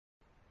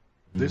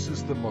This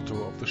is the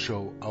motto of the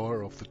show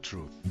Hour of the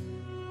Truth.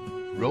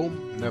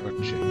 Rome never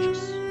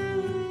changes.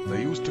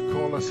 They used to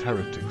call us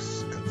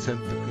heretics and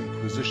sent the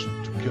Inquisition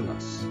to kill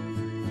us.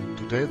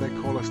 Today they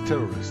call us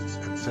terrorists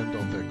and send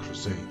on their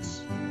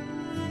crusades.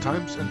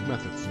 Times and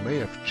methods may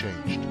have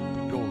changed,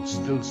 the goal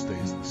still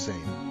stays the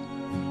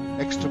same.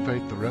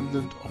 Extirpate the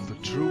remnant of the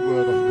true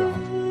Word of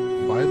God,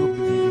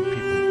 Bible-believing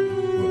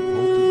people who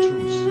uphold the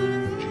truths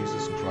in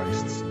Jesus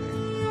Christ's name.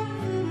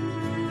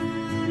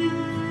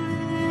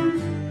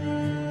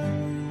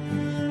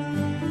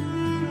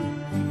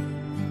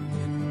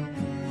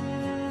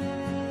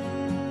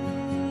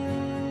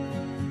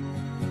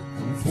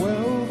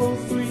 From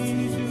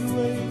 1203 to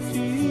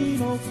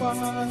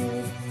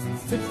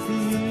 1805, 50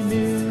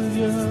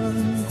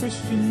 million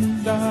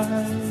Christians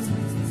died,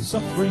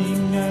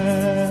 suffering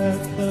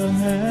at the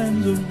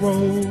hands of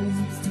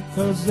Rome,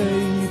 'cause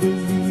they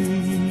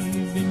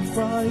believed in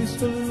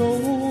Christ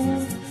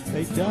alone.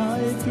 They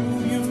died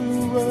through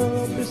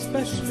Europe,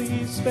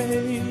 especially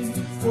Spain,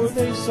 for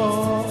they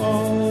saw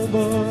all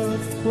but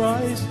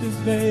Christ is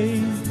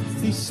vain.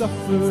 He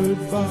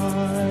suffered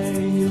by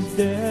his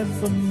death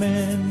for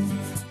men,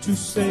 to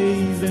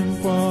save them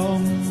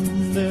from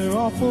their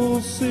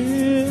awful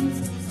sin.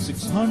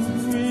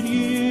 600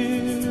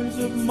 years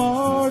of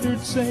martyred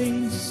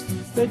saints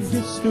that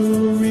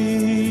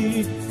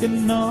history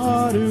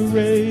cannot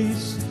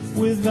erase.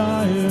 With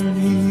iron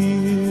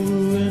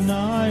heel and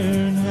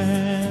iron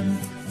hand,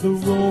 the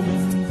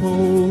Roman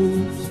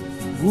popes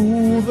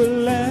rule the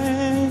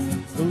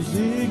land. Those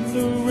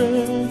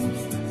ignorant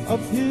of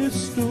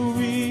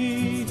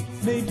history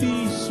may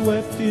be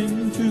swept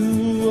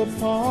into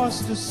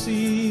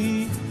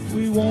apostasy.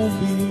 We won't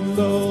be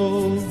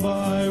lulled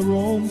by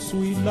Rome's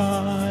sweet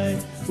lie,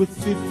 with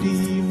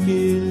 50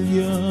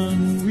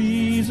 million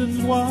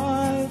reasons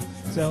why.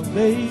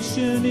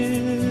 Salvation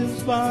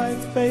is by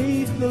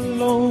faith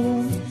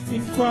alone,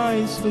 in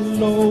Christ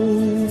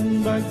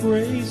alone, by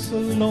grace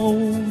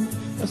alone.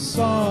 A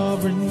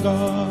sovereign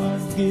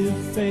God give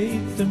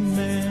faith to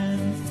man.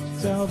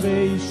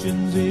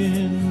 Salvation's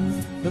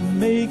in the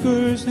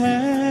Maker's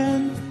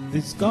hand.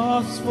 This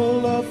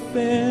gospel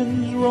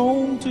offends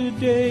Rome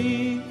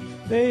today.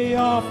 They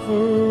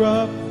offer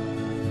up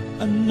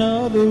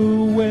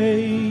another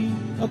way,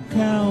 a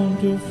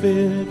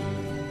counterfeit,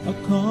 a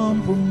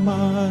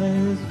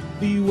compromise.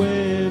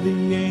 Beware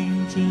the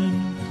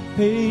ancient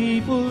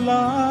papal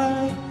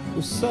lie,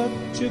 with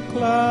such a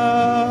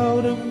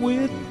cloud of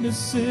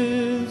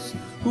witnesses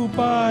who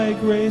by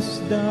grace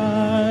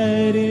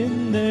died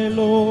in their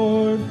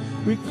Lord.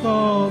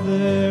 Recall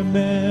their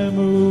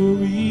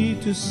memory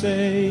to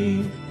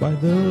say, by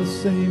the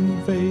same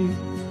faith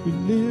we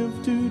live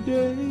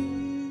today.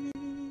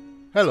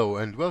 Hello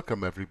and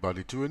welcome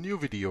everybody to a new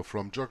video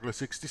from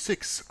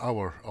Juggler66,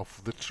 Hour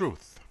of the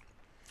Truth.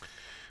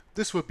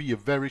 This will be a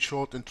very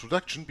short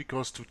introduction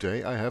because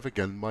today I have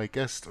again my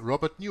guest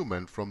Robert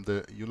Newman from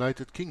the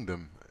United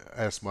Kingdom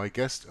as my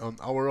guest on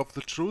Hour of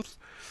the Truth,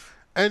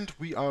 and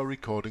we are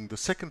recording the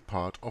second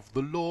part of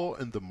the Law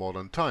in the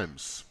Modern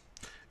Times.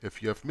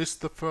 If you have missed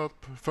the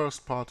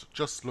first part,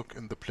 just look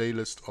in the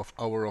playlist of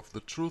Hour of the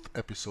Truth,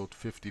 episode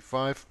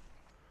 55,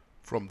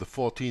 from the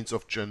 14th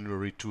of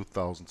January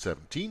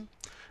 2017.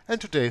 And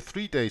today,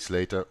 3 days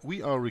later,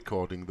 we are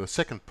recording the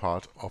second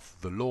part of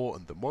The Law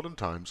in the Modern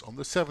Times on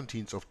the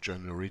 17th of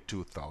January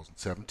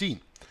 2017.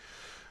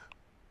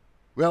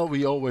 Well,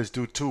 we always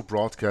do two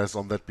broadcasts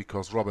on that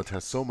because Robert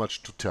has so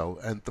much to tell,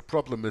 and the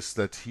problem is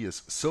that he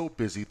is so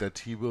busy that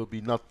he will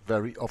be not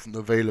very often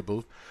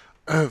available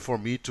for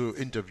me to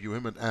interview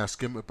him and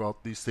ask him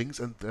about these things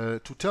and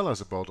to tell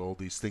us about all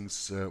these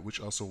things which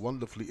are so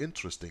wonderfully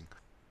interesting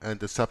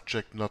and a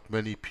subject not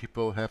many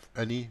people have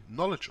any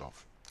knowledge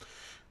of.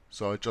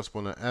 So I just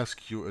want to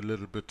ask you a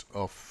little bit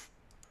of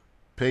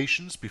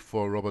patience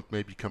before Robert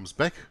maybe comes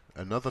back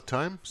another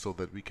time so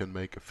that we can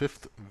make a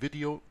fifth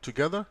video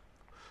together.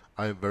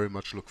 I very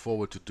much look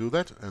forward to do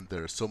that, and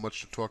there is so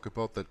much to talk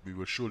about that we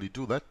will surely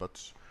do that,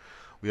 but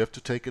we have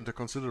to take into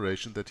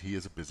consideration that he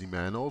is a busy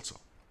man also.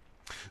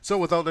 So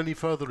without any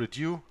further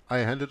ado, I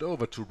hand it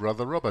over to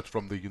Brother Robert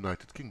from the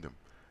United Kingdom.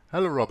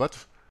 Hello,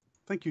 Robert.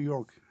 Thank you,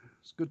 York.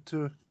 It's good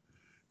to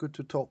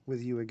talk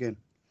with you again.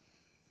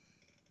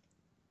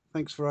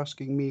 Thanks for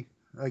asking me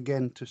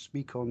again to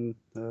speak on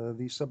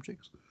these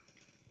subjects.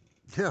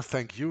 Yeah,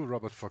 thank you,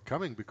 Robert, for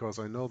coming, because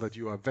I know that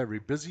you are very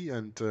busy,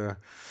 and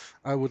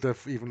I would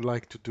have even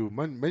liked to do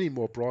many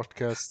more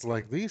broadcasts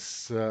like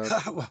these.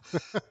 Well,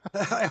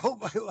 I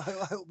hope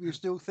you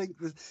still think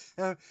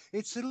that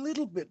it's a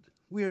little bit.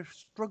 We're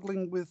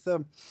struggling with.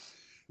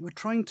 We're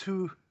trying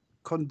to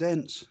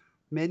condense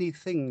many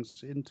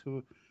things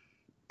into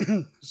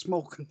a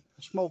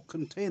small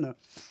container.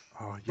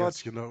 Oh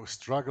yes, you know,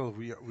 struggle.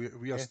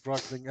 We are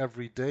struggling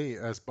every day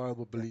as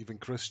Bible-believing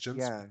Christians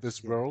with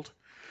this world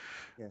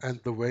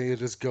and the way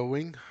it is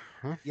going.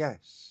 Huh?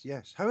 Yes.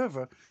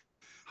 However,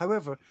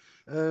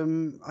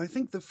 I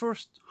think the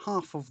first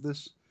half of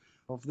this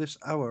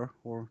hour,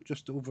 or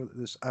just over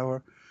this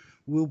hour,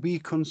 will be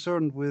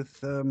concerned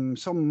with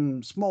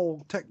some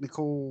small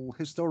technical,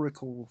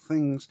 historical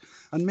things.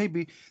 And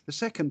maybe the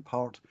second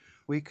part,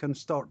 we can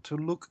start to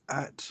look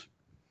at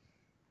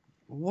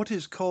what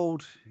is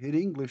called in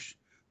English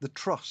the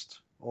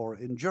trust, or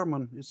in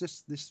German is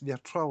this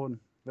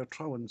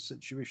Vertrauen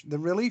situation, the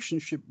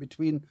relationship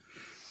between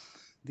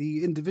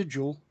the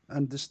individual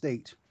and the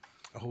state.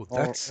 Oh,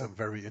 or, that's a or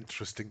very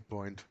interesting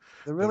point.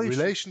 the The relation.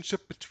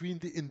 relationship between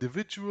the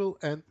individual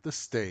and the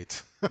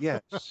state.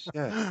 Yes,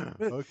 yes,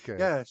 Okay.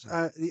 yes.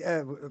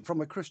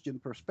 From a Christian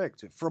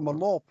perspective, from a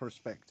law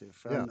perspective,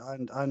 Yeah.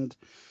 and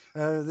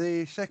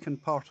the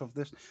second part of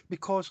this,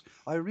 because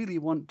I really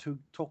want to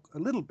talk a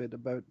little bit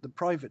about the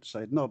private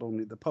side, not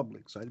only the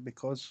public side,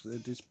 because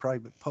it is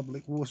private,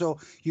 public. So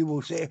you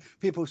will say,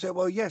 people say,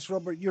 well, yes,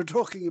 Robert, you're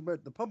talking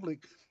about the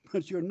public,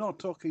 but you're not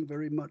talking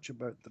very much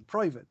about the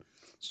private.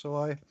 So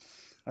I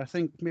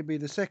think maybe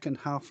the second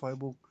half I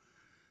will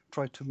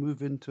try to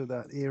move into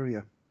that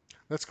area.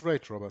 That's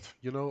great, Robert.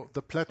 You know,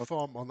 the Okay.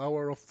 platform on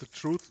Hour of the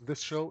Truth,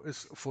 this show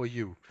is for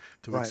you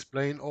to Right.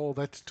 explain all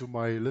that to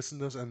my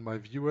listeners and my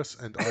viewers,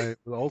 and I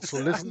will also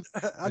listen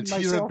and And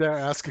here and myself. there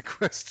ask a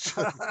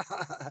question.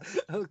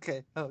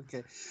 Okay,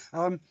 okay.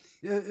 Um,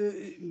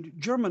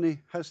 Germany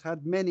has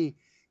had many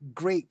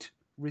great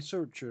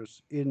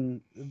researchers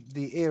in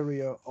the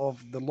area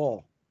of the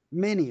law,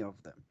 many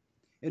of them.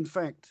 In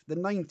fact, the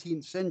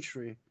 19th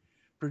century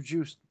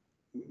produced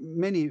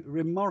many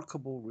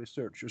remarkable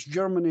researchers.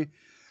 Germany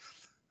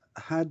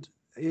had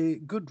a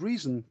good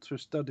reason to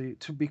study,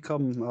 to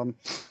become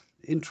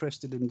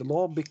interested in the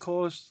law,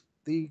 because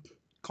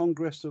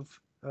Congress of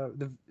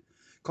the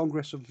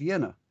Congress of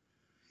Vienna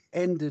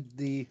ended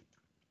the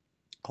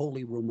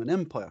Holy Roman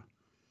Empire,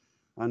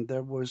 and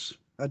there was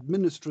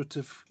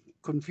administrative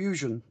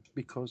confusion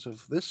because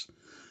of this,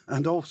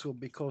 and also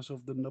because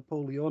of the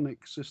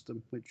Napoleonic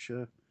system, which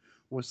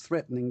was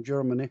threatening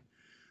Germany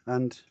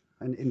and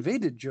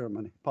invaded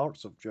Germany,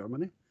 parts of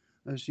Germany,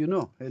 as you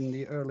know, in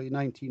the early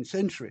 19th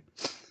century.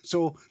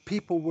 So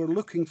people were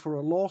looking for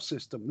a law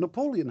system.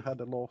 Napoleon had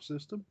a law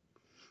system.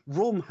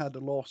 Rome had a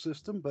law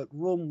system, but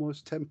Rome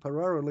was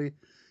temporarily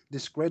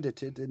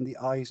discredited in the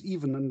eyes,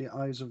 even in the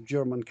eyes of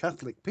German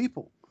Catholic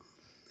people.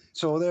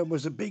 So there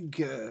was a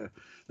big uh,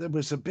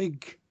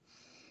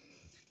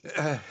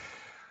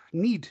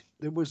 need.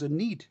 There was a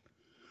need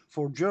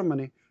for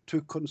Germany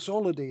to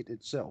consolidate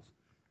itself.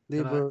 They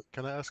Can I were,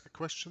 can I ask a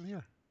question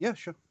here? yeah,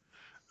 sure,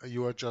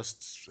 You are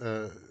just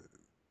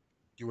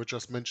you were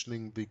just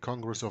mentioning the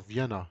Congress of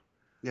Vienna,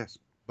 yes,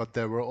 but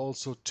there were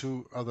also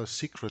two other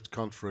secret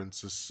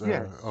conferences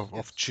yes, of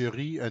yes,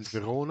 Chiri and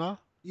Verona.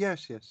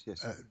 yes, yes,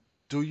 yes, Uh,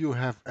 do you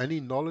have any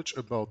knowledge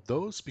about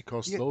those?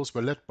 Because yeah. those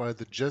were led by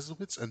the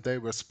Jesuits and they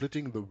were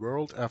splitting the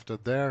world after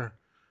their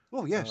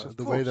Oh, yes, of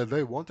the way course. that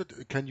they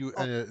wanted. Can you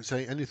Oh,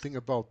 say anything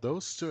about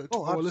those to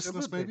oh, our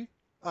listeners, absolutely, maybe?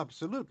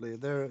 absolutely.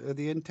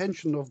 The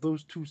intention of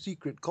those two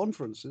secret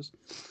conferences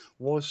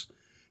was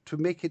to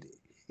make it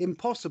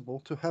impossible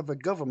to have a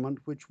government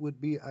which would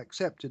be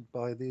accepted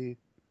by the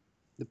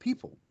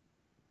people.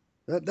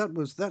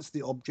 That's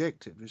the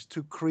objective, is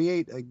to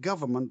create a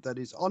government that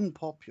is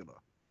unpopular,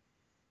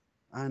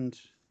 and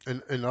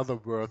In other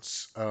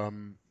words,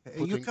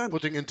 you can't.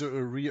 putting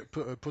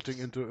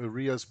into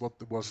areas what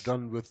was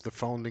done with the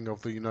founding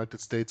of the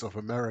United States of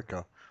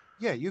America.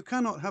 Yeah, you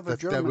cannot have a That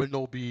German.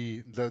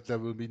 there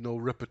will be no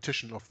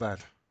repetition of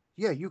that.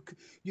 Yeah,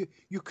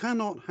 you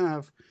cannot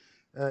have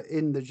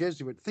in the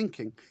Jesuit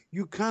thinking.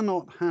 You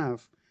cannot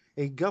have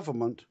a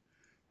government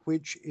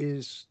which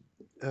is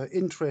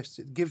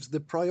interested, gives the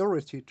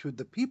priority to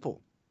the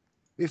people.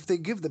 If they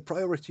give the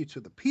priority to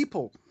the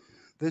people,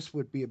 this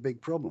would be a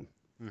big problem.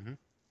 Hmm.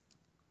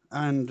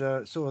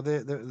 And so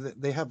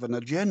they have an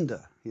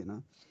agenda, you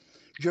know.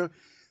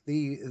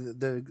 The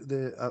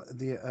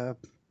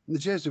the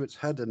Jesuits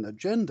had an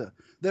agenda.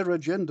 Their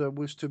agenda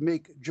was to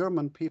make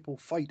German people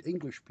fight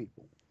English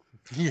people,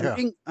 Yeah.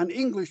 and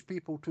English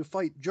people to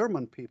fight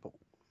German people,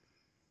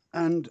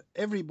 and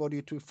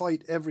everybody to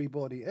fight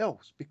everybody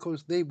else,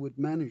 because they would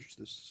manage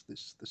this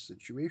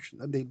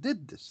situation, and they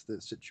did this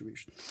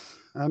situation.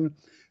 Um,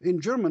 in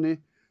Germany,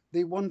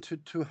 they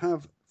wanted to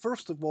have,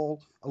 first of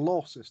all, a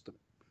law system,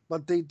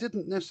 but they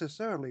didn't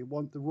necessarily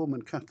want the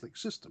Roman Catholic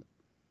system.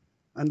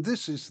 And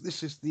this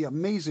is the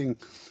amazing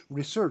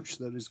research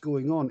that is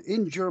going on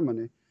in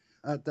Germany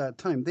at that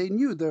time. They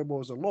knew there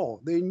was a law.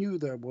 They knew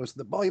there was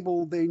the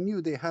Bible. They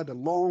knew they had a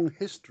long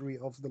history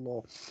of the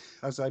law.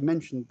 As I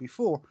mentioned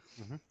before,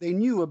 Hmm. they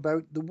knew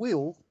about the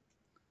will,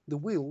 the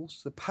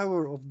wills, the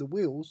power of the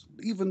wills,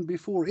 even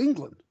before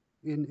England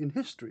in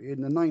history,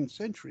 in the 9th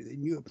century. They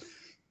knew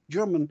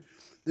German,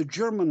 the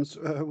Germans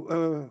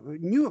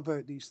knew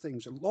about these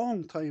things a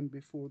long time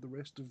before the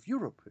rest of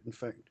Europe, in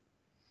fact.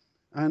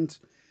 And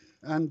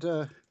and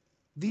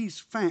these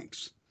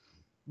facts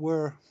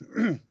were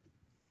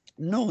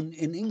known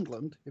in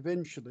England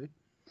eventually,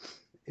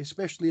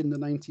 especially in the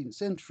 19th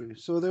century.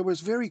 So there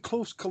was very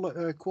close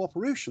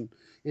cooperation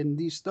in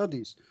these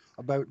studies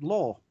about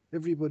law.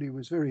 Everybody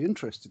was very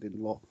interested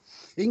in law.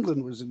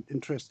 England was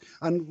interested,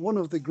 and one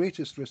of the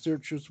greatest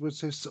researchers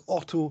was this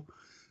Otto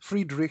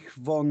Friedrich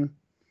von,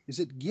 is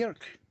it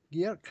Gierke?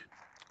 Gierke,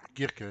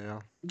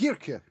 yeah.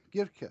 Gierke.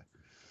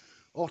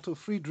 Otto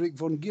Friedrich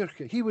von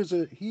Gierke. He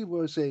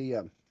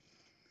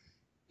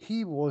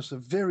was a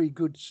very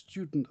good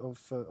student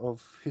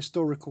of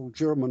historical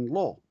German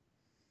law,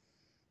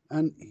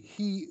 and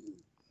he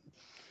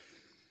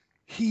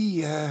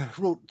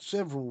wrote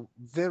several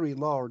very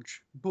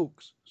large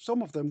books.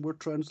 Some of them were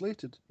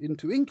translated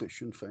into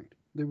English. In fact,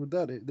 they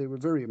were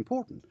very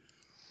important,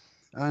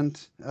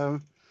 and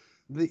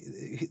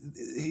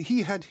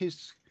he had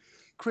his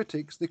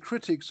critics. The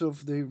critics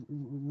of the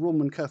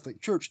Roman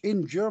Catholic Church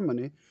in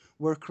Germany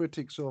were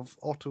critics of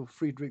Otto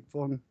Friedrich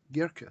von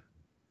Gierke.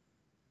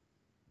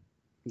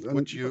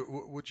 Would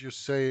you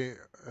say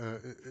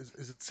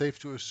is it safe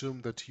to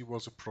assume that he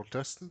was a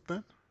Protestant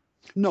then?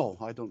 No,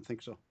 I don't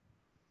think so.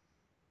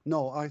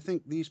 No, I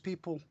think these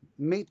people,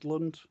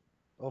 Maitland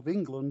of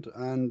England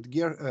and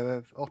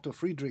Otto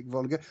Friedrich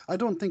von Gierke, I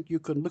don't think you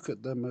can look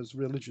at them as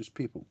religious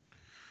people.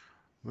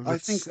 I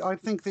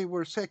think they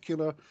were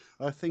secular.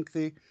 I think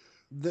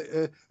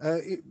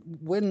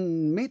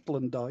when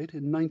Maitland died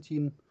in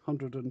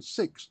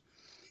 1906,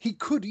 he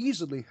could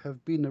easily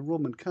have been a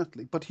Roman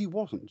Catholic, but he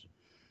wasn't.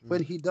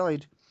 When he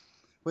died,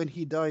 I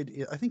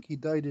think he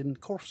died in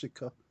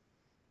Corsica.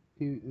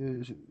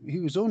 He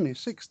was only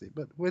 60,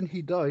 but when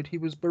he died, he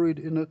was buried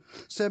in a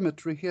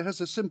cemetery. He has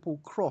a simple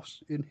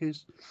cross on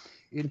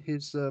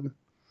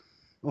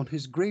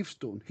his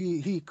gravestone.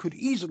 He could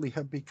easily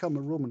have become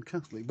a Roman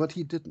Catholic, but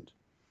he didn't.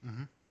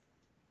 Mm-hmm.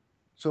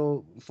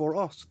 So for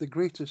us, the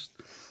greatest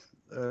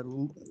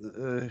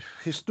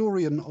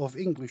historian of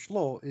English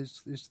law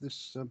is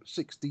this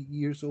 60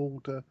 years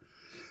old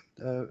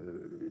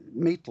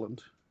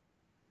Maitland,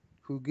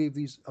 who gave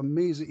these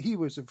amazing. He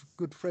was a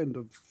good friend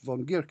of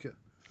von Gierke.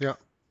 Yeah.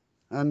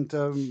 And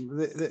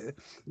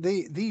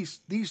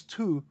these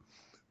two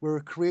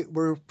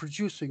were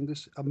producing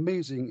this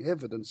amazing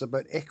evidence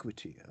about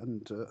equity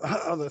and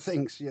other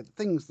things, yet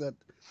things that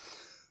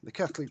the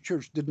Catholic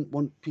Church didn't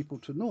want people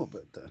to know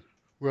about that.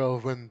 Well,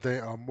 when they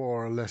are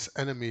more or less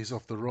enemies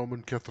of the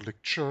Roman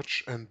Catholic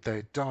Church and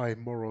they die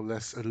more or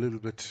less a little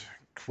bit,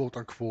 quote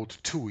unquote,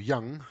 too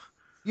young,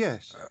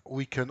 yes,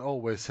 we can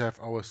always have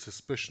our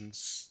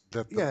suspicions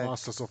that the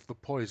masters of the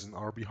poison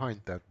are behind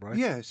that, right?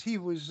 Yes, he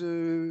was.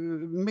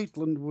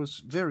 Maitland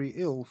was very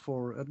ill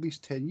for at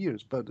least 10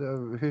 years, but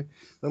the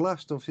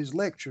last of his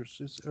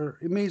lectures are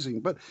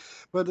amazing. But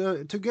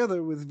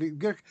together with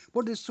Gierke,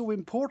 what is so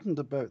important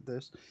about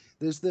this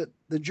is that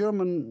the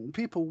German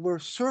people were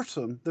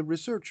certain, the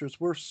researchers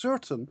were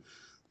certain,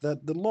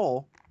 that the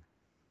law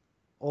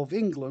of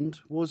England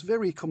was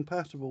very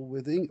compatible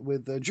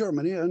with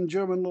Germany, and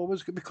German law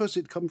was because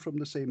it comes from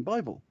the same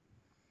Bible.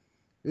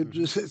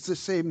 It's the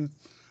same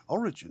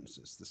origins,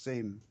 it's the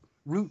same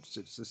roots,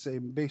 it's the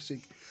same basic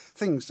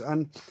things,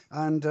 and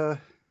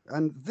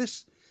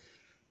this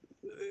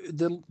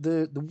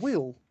the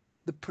will,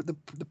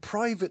 the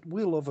private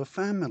will of a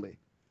family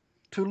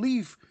to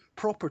leave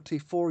property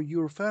for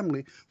your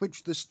family,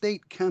 which the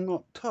state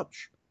cannot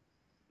touch,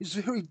 is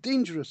very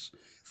dangerous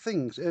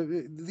things.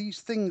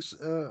 These things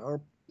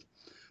are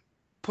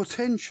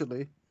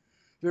potentially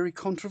very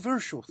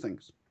controversial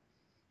things.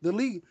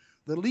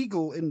 The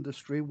legal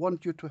industry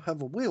want you to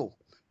have a will,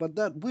 but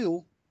that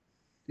will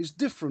is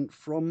different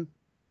from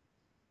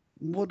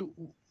what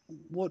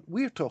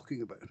we're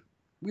talking about.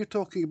 We're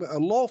talking about a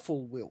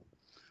lawful will.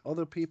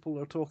 Other people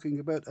are talking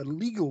about a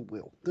legal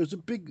will. There's a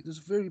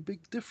very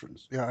big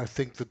difference. Yeah, I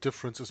think the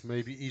difference is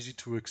maybe easy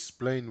to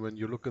explain when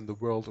you look in the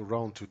world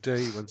around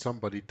today. When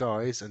somebody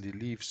dies and he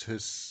leaves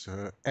his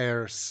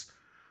heirs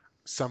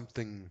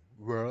something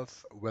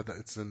worth, whether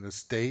it's an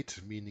estate,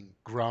 meaning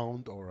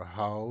ground or a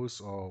house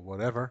or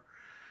whatever,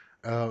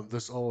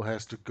 this all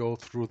has to go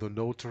through the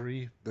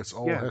notary. This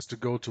all has to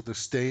go to the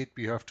state.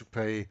 You have to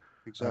pay.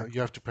 Exactly.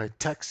 You have to pay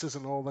taxes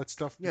and all that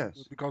stuff.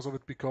 Yes. Because of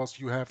it, because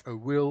you have a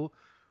will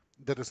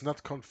that is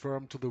not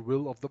confirmed to the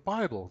will of the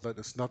Bible. That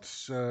is not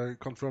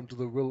confirmed to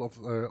the will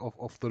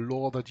of the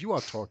law that you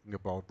are talking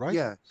about, right?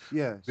 Yes.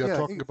 Yes. We are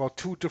talking about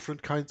two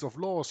different kinds of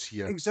laws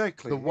here.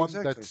 Exactly. The one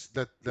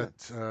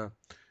that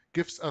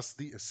gives us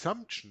the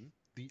assumption,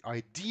 the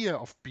idea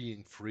of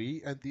being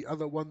free, and the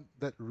other one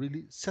that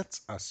really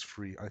sets us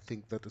free. I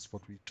think that is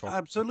what we talk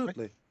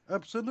Absolutely. about.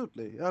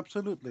 Right?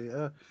 Absolutely.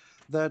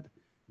 That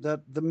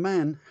the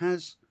man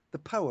has the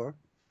power,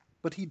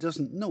 but he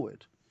doesn't know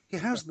it. He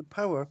has the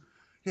power.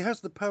 He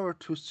has the power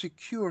to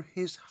secure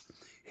his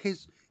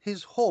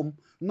home,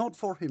 not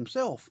for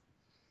himself,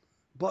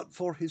 but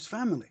for his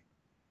family.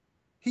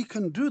 He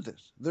can do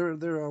this.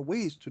 There are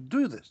ways to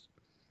do this,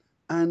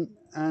 and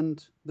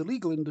the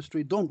legal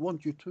industry don't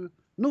want you to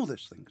know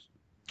these things.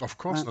 Of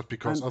course not,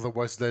 because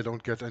otherwise they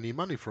don't get any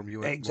money from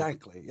you.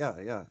 Exactly.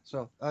 Yeah.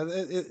 So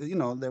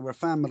there were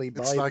family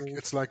Bibles.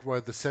 It's like why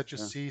the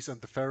Sadducees and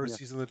the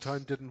Pharisees in the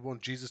time didn't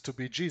want Jesus to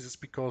be Jesus,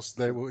 because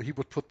he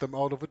would put them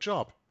out of a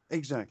job.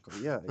 Exactly.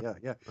 Yeah, yeah,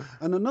 yeah.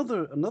 And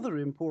another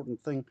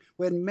important thing,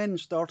 when men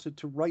started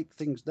to write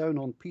things down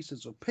on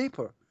pieces of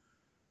paper,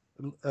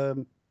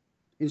 um,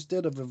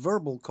 instead of a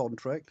verbal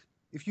contract,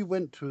 if you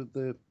went to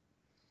the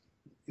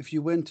if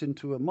you went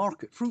into a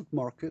market, fruit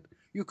market,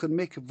 you can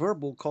make a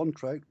verbal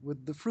contract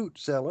with the fruit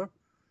seller,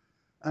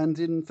 and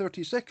in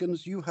 30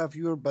 seconds you have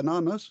your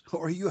bananas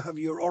or you have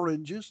your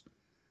oranges,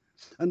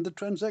 and the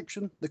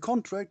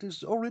contract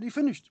is already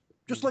finished.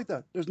 Just Mm. like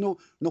that. There's no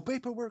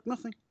paperwork,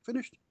 nothing.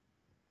 Finished.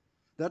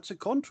 That's a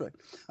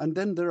contract. And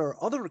then there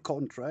are other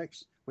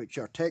contracts which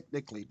are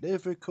technically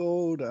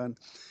difficult, and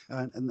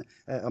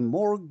a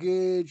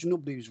mortgage,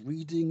 nobody's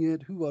reading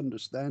it, who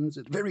understands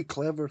it? Very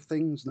clever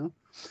things, no?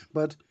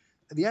 But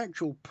the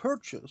actual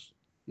purchase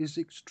is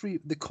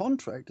the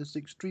contract is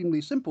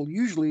extremely simple.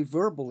 Usually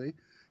verbally,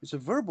 it's a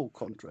verbal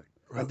contract.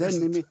 Well, And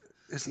then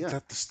isn't yeah,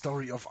 that the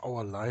story of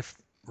our life,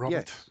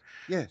 Robert? yes,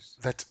 yes,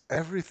 That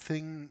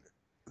everything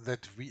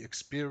that we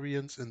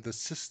experience in the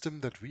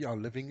system that we are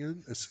living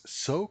in is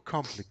so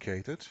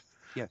complicated,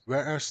 yes.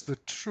 whereas the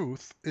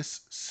truth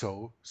is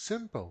so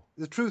simple.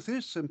 The truth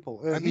is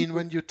simple. I mean,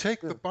 when you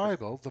take Yeah, the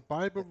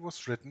Bible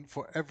was written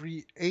for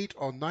every 8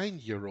 or 9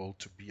 year old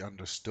to be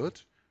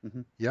understood,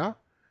 hmm yeah?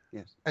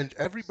 yes, And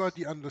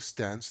everybody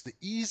understands the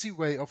easy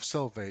way of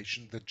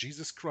salvation that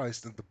Jesus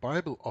Christ and the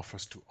Bible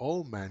offers to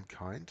all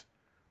mankind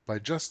by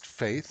just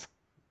faith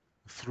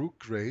through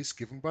grace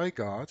given by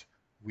God.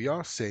 We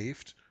are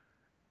saved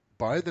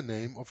by the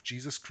name of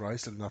Jesus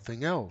Christ and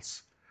nothing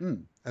else.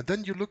 mm, And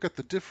then you look at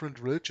the different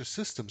religious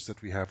systems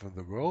that we have in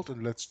the world,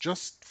 and let's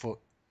just, for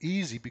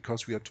easy,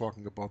 because we are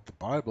talking about the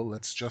Bible,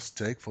 let's just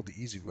take, for the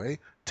easy way,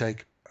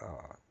 take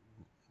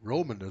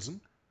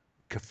Romanism,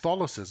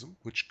 Catholicism,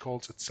 which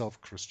calls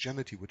itself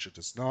Christianity, which it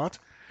is not,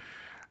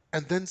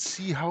 and then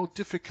see how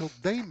difficult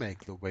they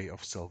make the way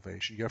of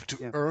salvation. You have to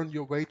yeah, earn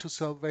your way to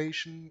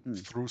salvation mm,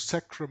 through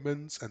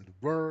sacraments and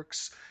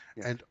works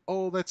yeah, and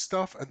all that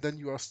stuff, and then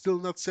you are still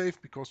not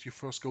saved because you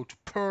first go to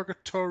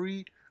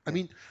purgatory. I yeah.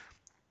 mean,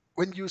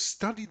 when you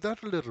study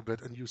that a little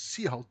bit and you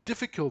see how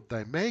difficult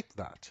they make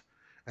that,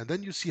 and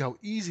then you see how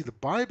easy the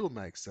Bible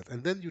makes that,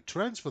 and then you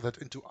transfer that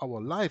into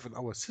our life and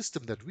our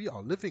system that we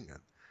are living in,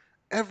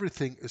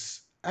 everything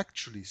is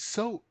actually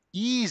so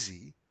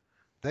easy.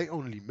 They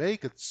only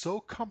make it so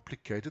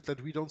complicated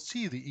that we don't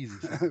see the easy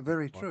things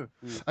Very anymore. true.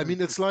 I Very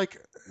mean, true. it's like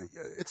Yeah.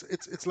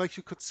 it's like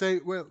you could say,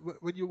 well,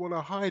 when you want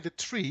to hide a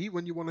tree,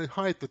 when you want to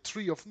hide the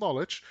tree of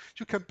knowledge,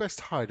 you can best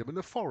hide them in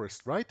a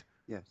forest, right?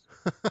 Yes.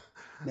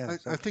 I,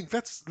 Yes. I think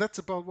that's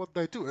about what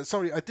they do.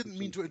 Sorry, I didn't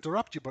mean Absolutely. to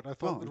interrupt you, but I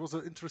thought it No. was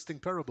an interesting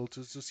parable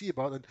to see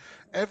about. And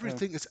Uh,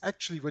 everything is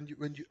actually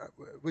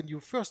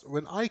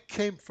when I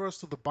came first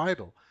to the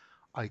Bible,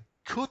 I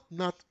could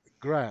not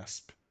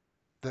grasp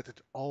that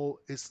it all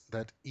is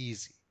that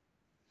easy.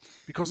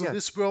 Because in yes.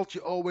 this world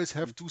you always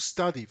have to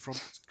study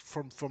from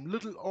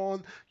little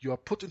on. You are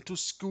put into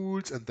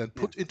schools and then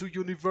Yeah. put into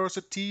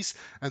universities,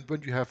 and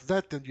when you have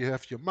that, then you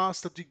have your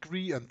master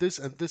degree and this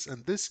and this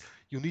and this.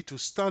 You need to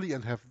study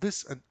and have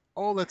this and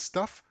all that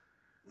stuff,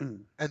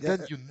 Mm. and Yeah.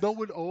 then you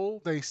know it all,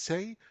 they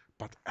say,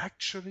 but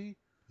actually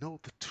no,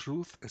 the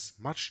truth is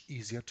much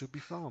easier to be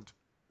found.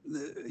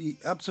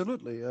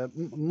 Absolutely.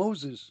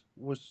 Moses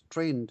was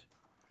trained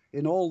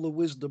in all the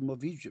wisdom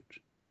of Egypt,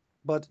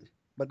 but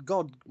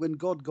when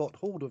God got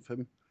hold of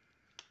him,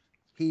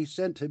 he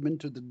sent him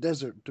into the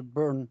desert to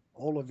burn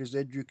all of his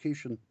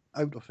education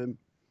out of him,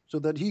 so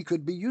that he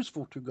could be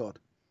useful to God.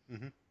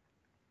 Hmm.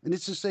 And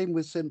it's the same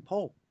with St.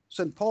 Paul.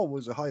 St. Paul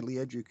was a highly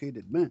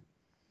educated man.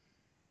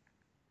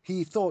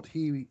 He thought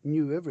he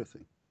knew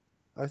everything.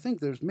 I think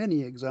there's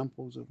many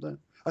examples of that.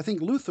 I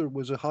think Luther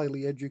was a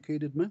highly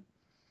educated man,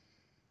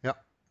 Yeah.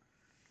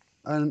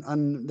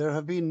 and there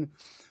have been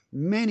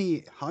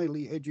many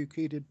highly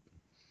educated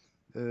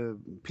uh,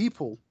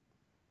 people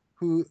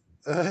who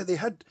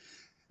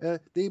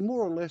they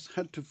more or less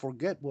had to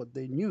forget what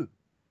they knew.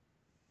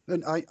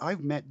 And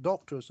I've met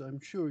doctors. I'm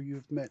sure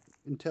you've met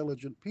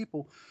intelligent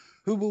people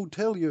who will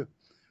tell you,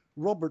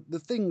 Robert, the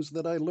things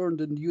that I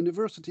learned in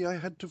university, I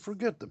had to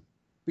forget them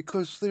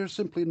because they're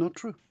simply not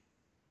true.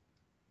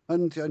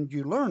 And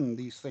you learn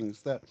these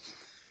things, that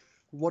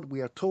what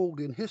we are told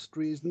in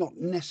history is not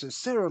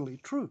necessarily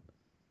true,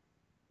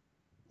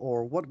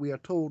 or what we are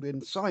told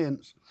in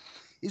science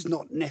is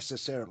not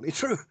necessarily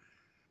true,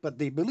 but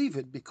they believe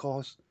it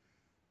because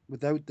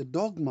without the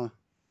dogma,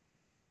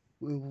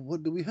 well,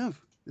 what do we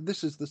have?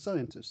 This is the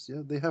scientists,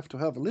 yeah? They have to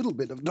have a little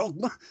bit of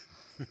dogma.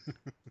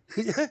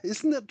 Yeah,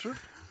 isn't that true?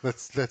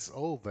 That's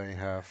all they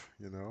have.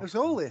 That's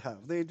all they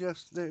have. They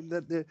just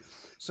they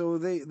so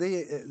they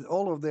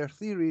all of their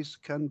theories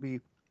can be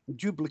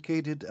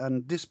duplicated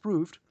and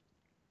disproved,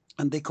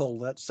 and they call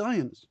that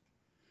science.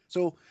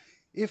 So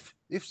if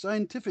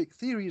scientific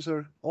theories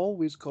are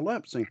always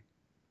collapsing,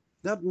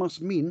 that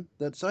must mean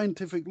that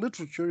scientific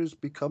literature is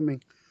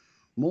becoming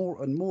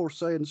more and more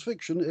science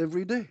fiction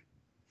every day.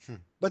 Hmm.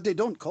 But they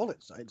don't call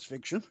it science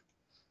fiction.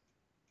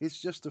 It's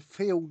just a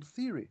failed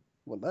theory.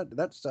 Well,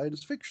 that's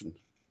science fiction,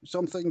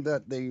 something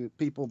that the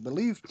people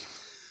believe.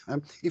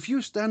 If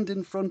you stand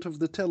in front of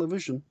the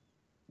television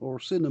or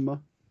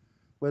cinema,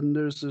 when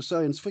there's a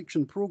science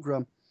fiction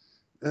program,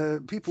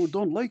 people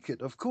don't like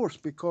it, of course,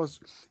 because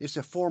it's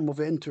a form of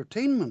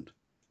entertainment.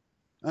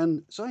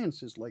 And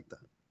science is like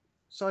that.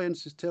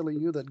 Science is telling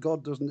you that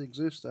God doesn't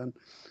exist, and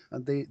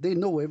they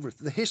know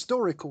everything. The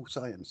historical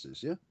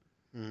sciences, yeah,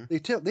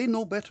 Mm. they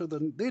know better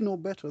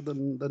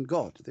than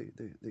God.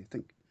 They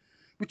think,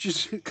 which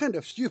is kind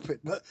of stupid,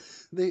 but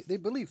they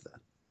believe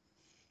that.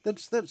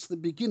 That's the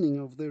beginning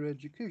of their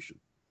education.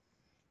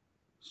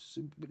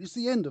 It's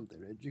the end of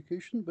their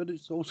education, but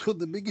it's also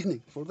the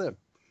beginning for them.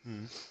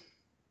 Mm.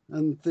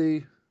 And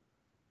they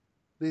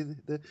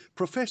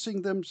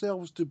professing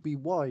themselves to be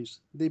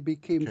wise, they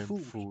became Became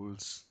fools.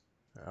 fools.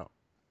 Yeah.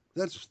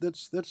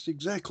 That's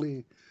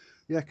exactly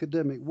the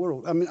academic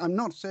world. I mean, I'm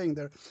not saying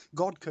that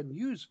God can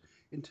use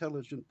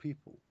intelligent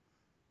people,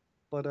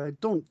 but I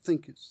don't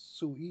think it's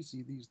so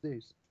easy these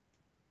days.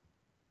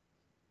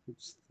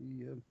 It's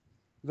the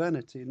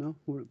vanity,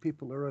 where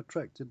people are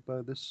attracted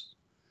by this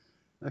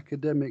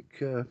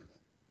academic,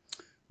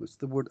 what's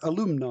the word,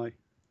 alumni.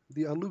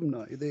 The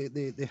alumni,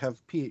 they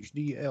have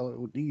PhD,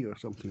 LOD, or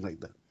something like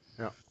that.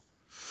 Yeah.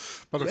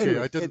 But So okay, anyway,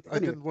 I anyway,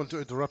 didn't want to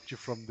interrupt you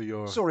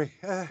sorry.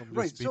 from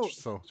your Right. speech,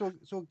 so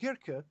So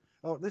Gierke,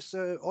 or this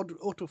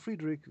Otto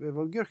Friedrich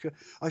von Gierke,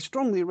 I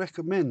strongly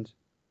recommend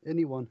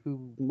anyone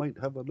who might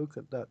have a look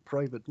at that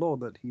private law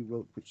that he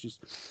wrote, which is,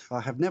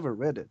 I have never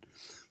read it,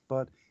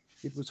 but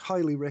it was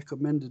highly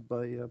recommended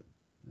by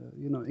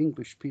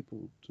English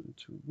people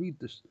to read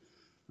this,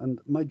 and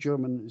my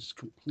German is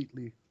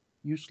completely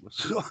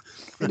useless.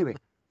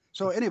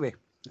 So anyway,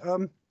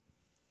 um,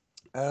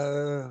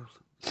 uh,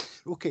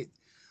 okay,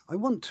 I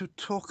want to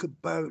talk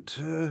about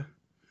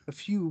a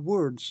few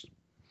words,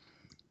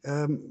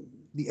 um,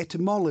 the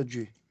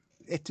etymology,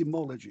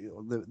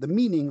 or the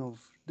meaning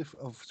of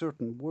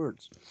certain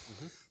words.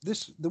 mhm.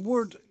 The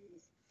word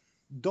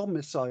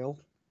domicile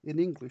in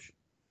English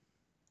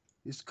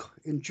is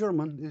in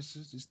German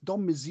is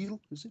domicile,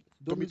 is it?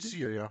 Domicile?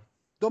 Domizil, yeah.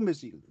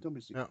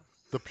 Domicile. Yeah.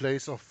 The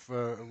place of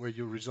where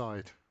you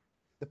reside.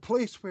 The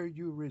place where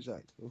you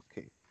reside.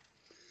 Okay.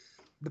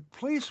 The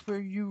place where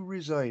you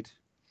reside.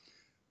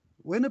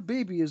 When a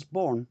baby is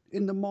born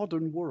in the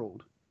modern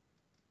world,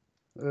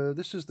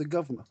 this is the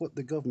government, what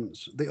the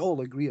governments, they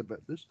all agree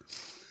about this,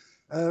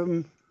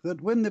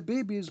 that when the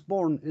baby is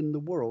born in the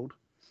world,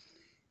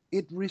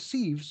 it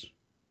receives,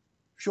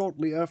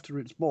 shortly after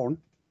it's born,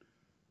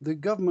 the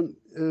government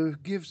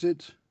gives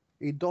it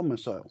a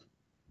domicile.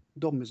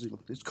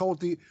 It's called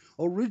the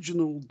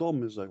original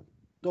domicile.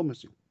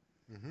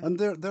 Hmm. And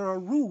there are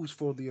rules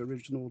for the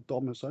original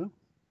domicile.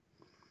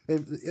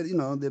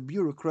 The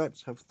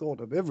bureaucrats have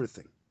thought of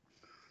everything.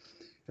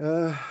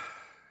 Uh,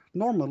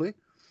 Normally,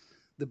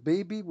 the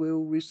baby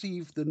will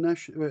receive the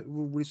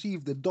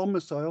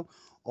domicile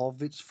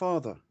of its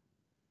father,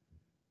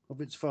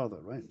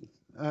 right?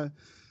 Uh,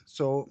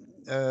 so,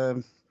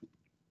 um,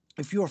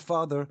 if your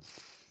father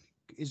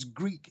is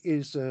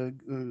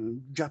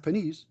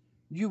Japanese,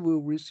 you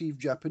will receive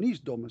Japanese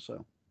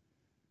domicile,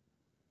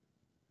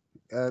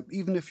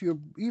 even if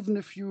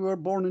you are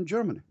born in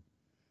Germany.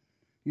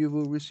 You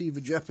will receive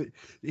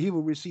he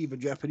will receive a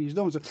Japanese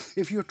domicile.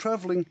 If you're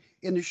traveling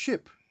in a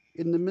ship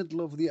in the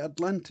middle of the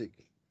Atlantic,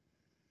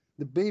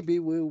 the baby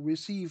will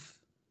receive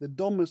the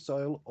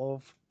domicile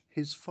of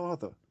his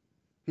father,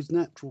 his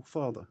natural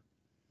father.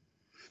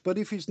 But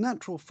if his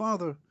natural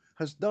father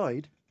has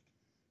died,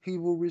 he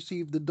will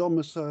receive the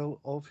domicile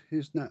of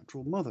his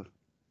natural mother.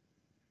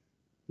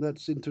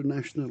 That's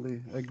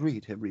internationally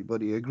agreed.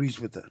 Everybody agrees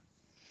with that.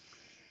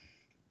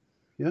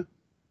 Yeah?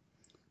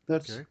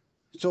 That's Okay.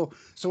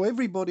 so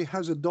everybody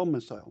has a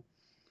domicile.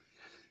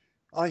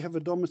 I have a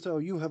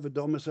domicile, you have a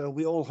domicile,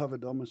 we all have a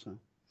domicile.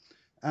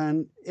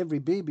 And every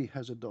baby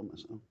has a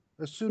domicile.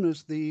 As soon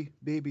as the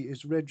baby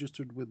is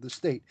registered with the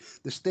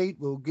state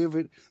will give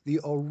it the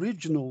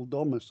original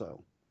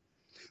domicile.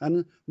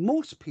 And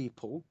most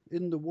people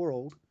in the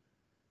world,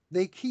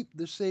 they keep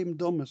the same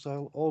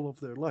domicile all of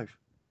their life.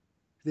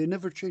 They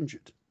never change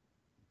it.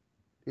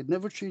 It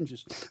never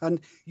changes. And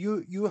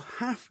you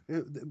have,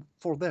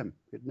 for them,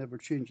 it never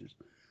changes.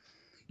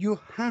 You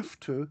have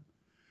to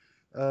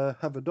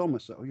have a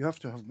domicile. You have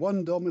to have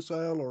one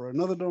domicile or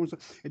another domicile.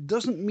 It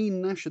doesn't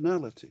mean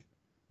nationality.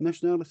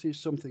 Nationality is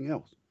something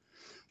else.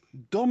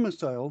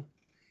 Domicile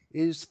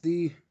is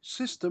the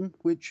system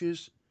which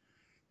is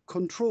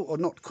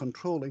not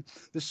controlling,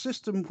 the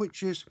system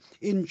which is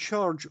in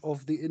charge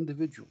of the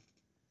individual.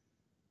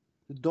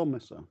 The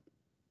domicile.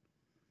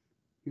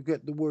 You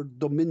get the word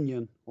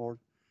dominion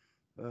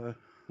uh,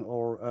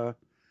 or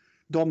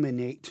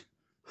dominate.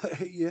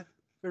 Yeah,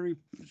 very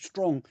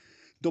strong.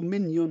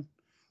 Dominion.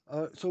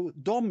 So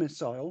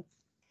domicile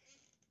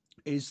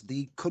is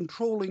the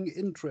controlling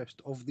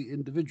interest of the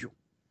individual.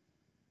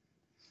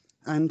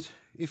 And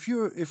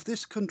if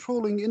this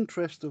controlling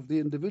interest of the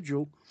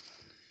individual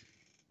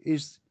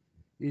is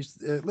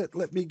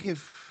let me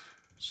give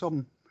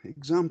some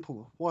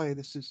example of why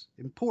this is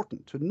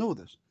important to know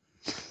this.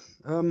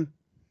 Um,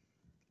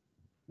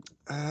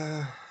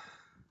 uh,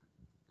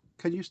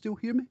 can you still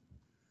hear me?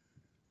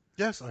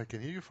 Yes, I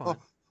can hear you Oh, fine.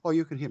 Oh,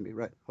 you can hear me,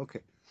 right?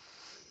 Okay.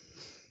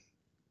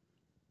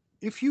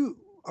 If you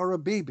are a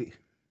baby,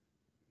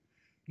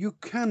 you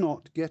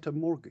cannot get a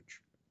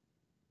mortgage.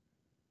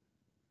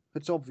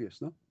 It's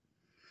obvious, no?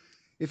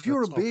 If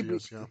you're a That's baby,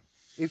 obvious, yeah.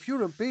 if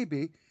you're a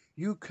baby,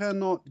 you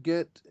cannot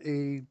get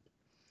a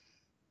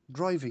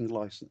driving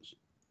license.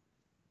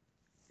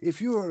 If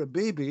you are a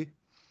baby,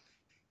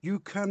 you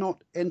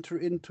cannot enter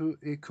into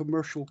a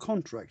commercial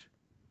contract.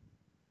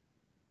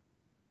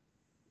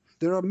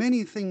 There are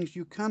many things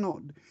you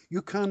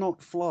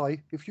cannot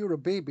fly. If you're a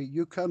baby,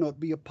 you cannot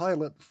be a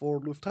pilot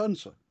for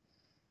Lufthansa.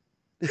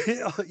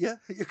 Yeah,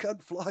 you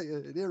can't fly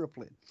an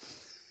airplane.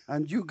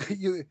 And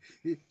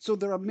so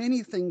there are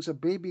many things a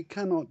baby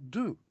cannot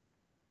do.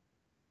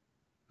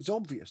 It's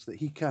obvious that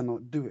he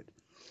cannot do it.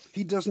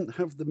 He doesn't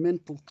have the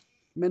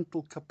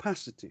mental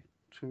capacity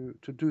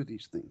to do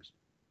these things.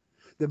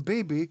 The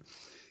baby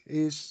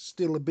is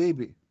still a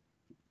baby.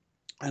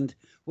 And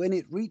when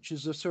it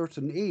reaches a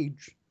certain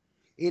age,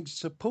 it's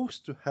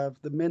supposed to have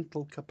the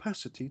mental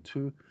capacity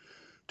to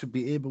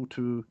be able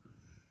to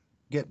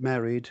get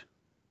married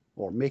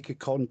or make a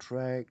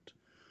contract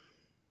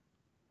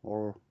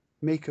or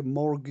make a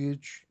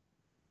mortgage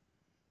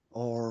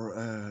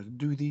or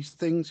do these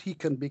things. He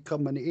can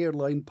become an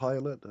airline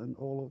pilot and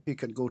he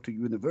can go to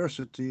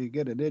university,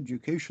 get an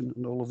education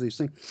and all of these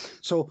things.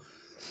 So,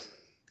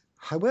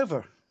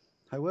 however,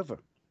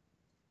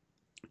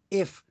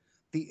 if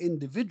the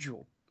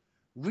individual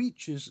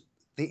reaches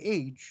the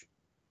age,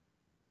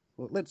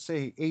 well, let's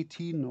say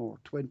 18 or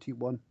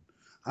 21,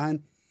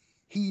 and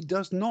he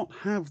does not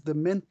have the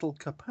mental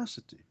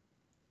capacity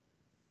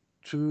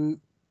to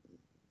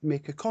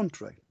make a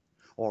contract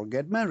or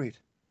get married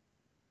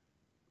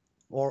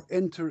or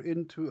enter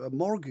into a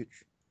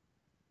mortgage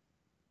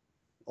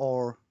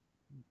or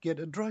get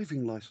a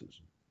driving license.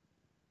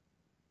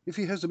 If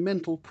he has a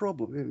mental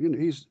problem,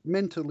 he's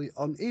mentally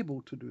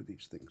unable to do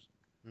these things.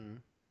 Mm.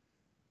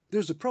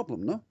 There's a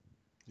problem, no?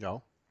 Yeah.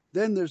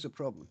 Then there's a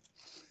problem.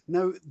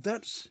 Now,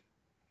 that's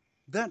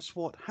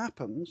what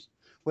happens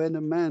when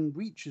a man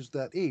reaches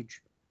that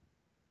age.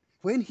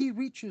 When he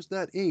reaches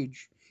that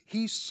age,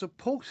 he's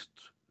supposed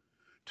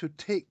to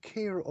take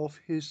care of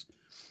his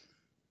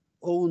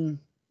own,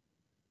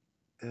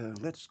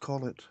 let's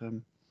call it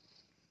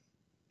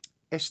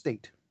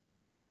estate.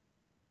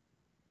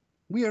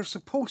 We are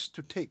supposed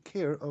to take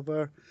care of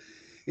our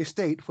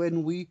estate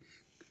when we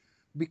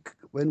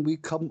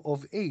come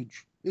of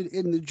age.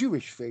 In the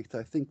Jewish faith,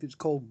 I think it's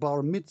called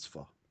bar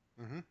mitzvah.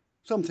 Mm-hmm.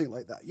 Something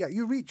like that. Yeah,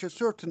 you reach a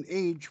certain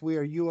age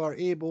where you are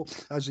able,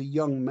 as a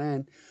young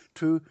man,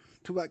 to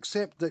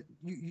accept that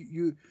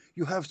you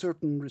have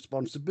certain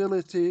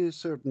responsibilities,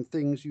 certain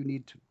things you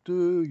need to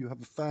do. You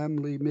have a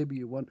family, maybe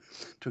you want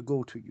to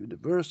go to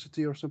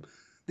university or something.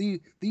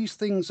 These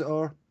things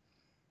are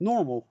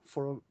normal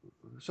for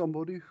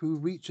somebody who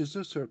reaches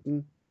a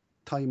certain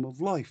time of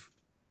life.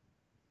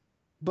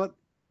 But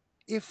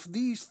if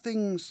these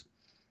things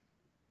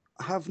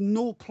have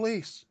no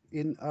place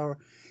in our,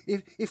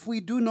 if we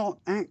do not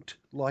act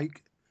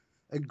like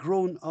a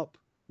grown-up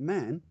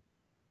man,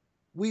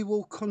 we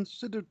will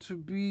consider to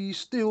be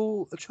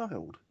still a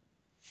child.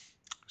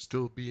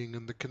 Still being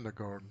in the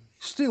kindergarten.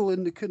 Still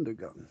in the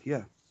kindergarten,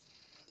 yeah.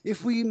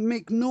 If we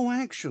make no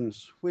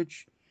actions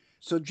which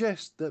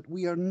suggest that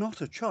we are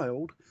not a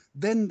child,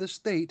 then the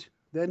state,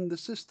 then the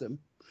system,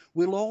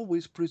 will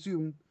always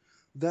presume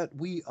that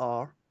we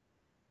are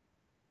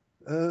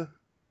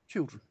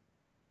children.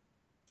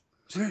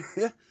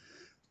 Yeah,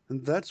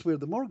 and that's where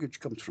the mortgage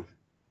comes from.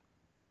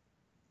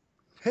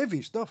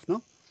 Heavy stuff,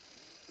 no?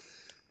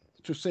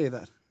 To say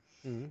that.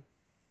 Mm-hmm.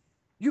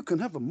 You can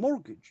have a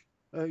mortgage.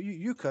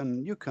 You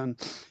can.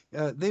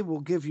 They will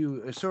give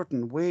you a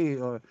certain way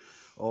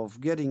of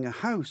getting a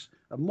house,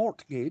 a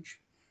mortgage.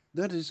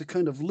 That is a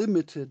kind of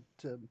limited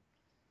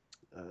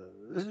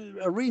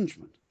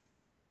arrangement.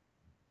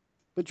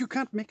 But you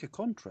can't make a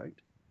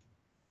contract,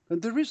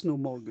 and there is no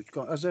mortgage,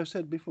 as I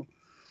said before.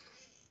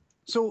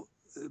 So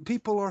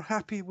people are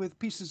happy with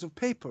pieces of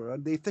paper,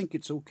 and they think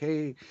it's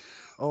okay,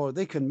 or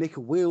they can make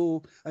a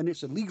will, and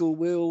it's a legal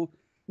will.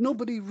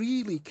 Nobody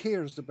really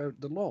cares about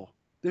the law.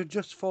 They're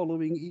just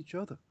following each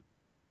other.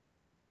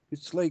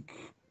 It's like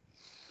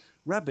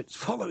rabbits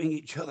following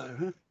each other.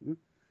 Huh?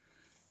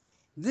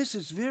 This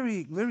is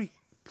very, very.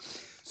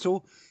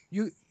 So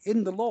you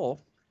in the law,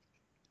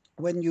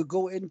 when you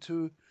go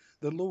into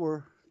the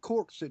lower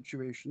court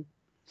situation,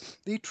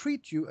 they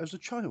treat you as a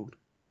child.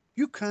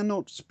 You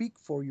cannot speak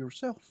for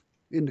yourself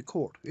in the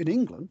court. In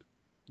England,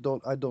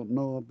 I don't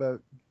know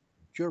about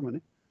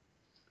Germany.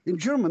 In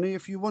Germany,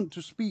 if you want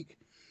to speak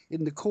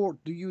in the court,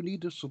 do you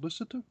need a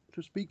solicitor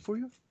to speak for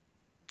you?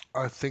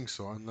 I think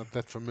so. I'm not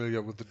that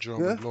familiar with the Yeah.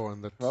 German law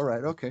in that, All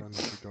right. that Okay. kind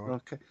of regard.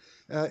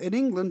 Okay. In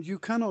England, you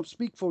cannot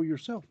speak for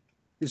yourself.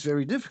 It's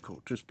very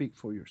difficult to speak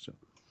for yourself.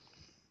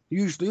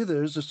 Usually,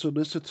 there's a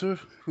solicitor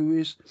who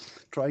is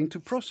trying to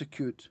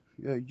prosecute.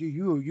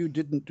 You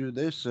didn't do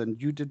this,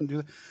 and you didn't do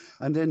that,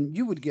 and then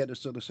you would get a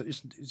solicitor.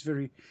 It's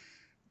very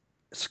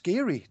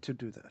scary to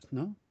do that,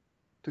 no?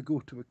 To go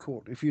to a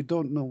court if you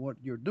don't know what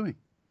you're doing.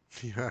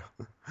 Yeah.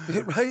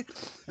 right?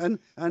 And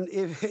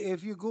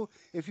if you go,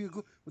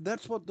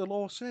 that's what the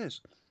law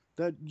says,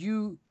 that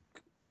you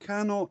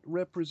cannot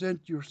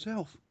represent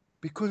yourself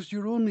because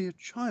you're only a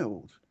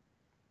child.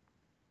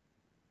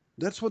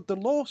 That's what the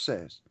law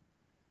says.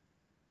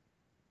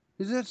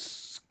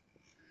 That's,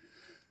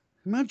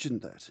 imagine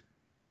that.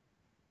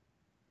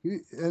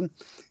 And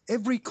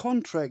every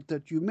contract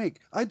that you make,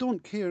 I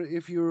don't care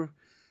if you're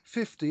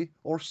 50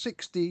 or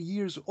 60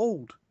 years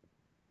old,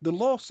 the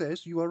law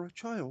says you are a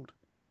child.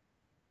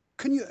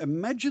 Can you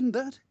imagine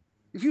that?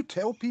 If you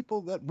tell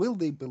people that, will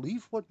they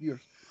believe what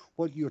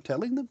you're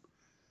telling them?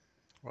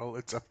 Well,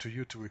 it's up to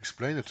you to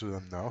explain it to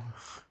them now.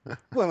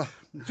 Well,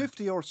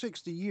 50 or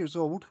 60 years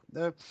old,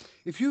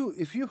 if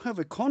you have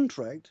a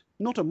contract,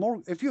 not a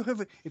more, if you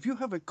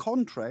have a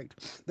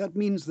contract, that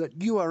means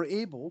that you are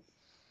able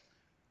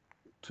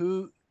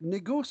to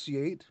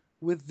negotiate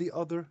with the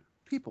other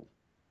people.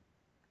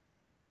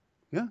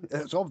 Yeah,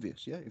 it's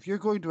obvious. Yeah, if you're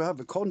going to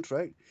have a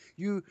contract,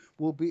 you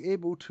will be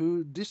able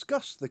to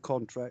discuss the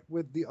contract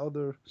with the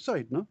other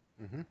side, no?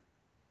 Hmm.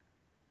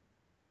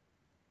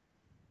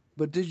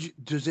 But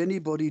does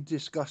anybody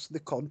discuss the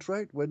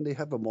contract when they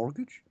have a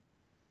mortgage?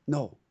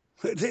 No,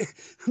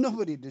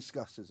 nobody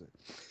discusses it.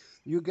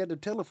 You get a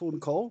telephone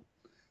call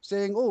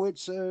saying, "Oh,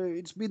 it's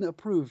been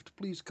approved.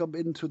 Please come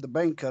into the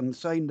bank and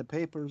sign the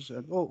papers."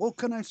 And oh,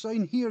 can I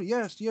sign here?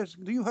 Yes, yes.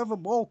 Do you have a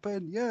ball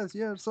pen? Yes,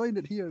 yes. Sign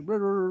it here.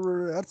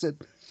 That's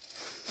it,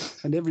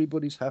 and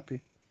everybody's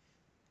happy.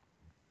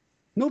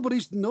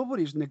 Nobody's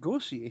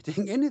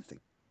negotiating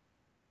anything.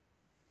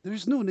 There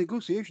is no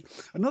negotiation.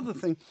 Another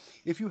thing,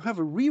 if you have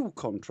a real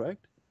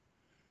contract,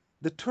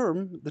 the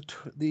term,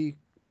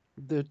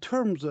 the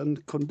terms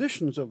and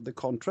conditions of the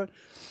contract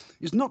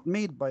is not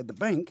made by the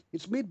bank,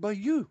 it's made by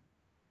you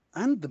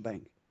and the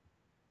bank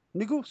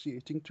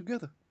negotiating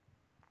together.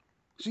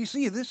 So you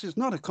see, this is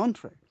not a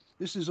contract.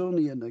 This is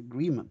only an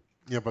agreement.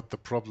 Yeah, but the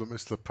problem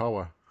is the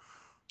power,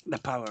 The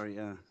power,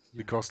 yeah.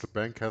 because the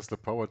bank has the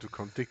power to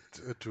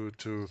condict to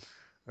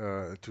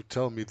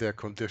tell me their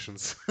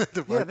conditions. And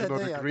if I Yeah, do not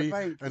they are. The agree,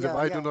 bank, and if yeah,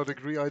 I do yeah. not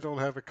agree, I don't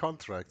have a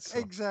contract. So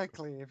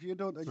Exactly. If you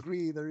don't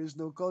agree, there is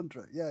no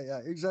contract. Yeah, yeah,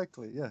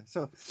 exactly. Yeah.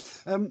 So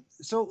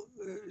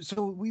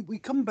we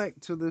come back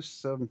to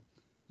this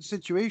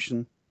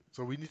situation.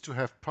 so we need to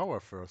have power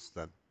first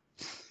then.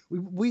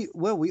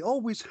 We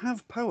always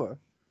have power,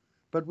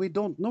 but we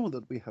don't know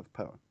that we have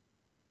power.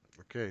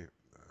 Okay.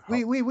 How?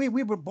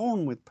 We were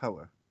born with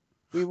power.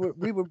 We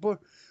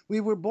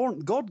were born.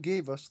 God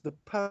gave us the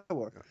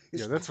power.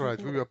 It's Yeah, that's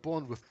right. We were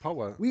born with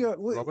power, we are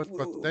Robert,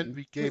 but then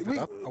we gave it we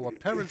up. Our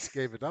parents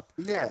gave it up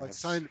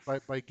yes.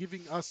 by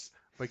giving us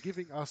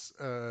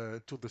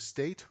to the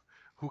state,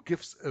 who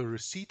gives a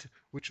receipt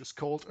which is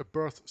called a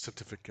birth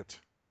certificate.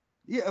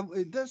 Yeah,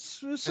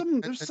 that's And, some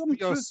and, there's and some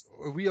truth.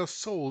 we are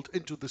sold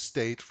into the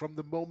state from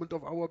the moment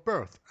of our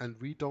birth, and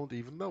we don't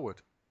even know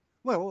it.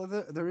 Well,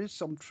 there is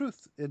some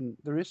truth in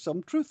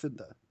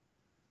that,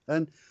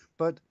 and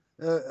but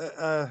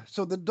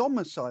so the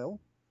domicile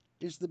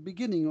is the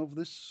beginning of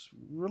this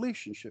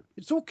relationship.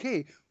 It's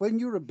okay when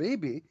you're a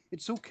baby.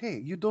 It's okay.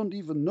 You don't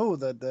even know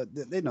that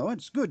you know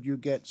it's good. You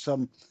get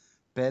some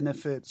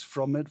benefits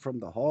from it, from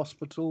the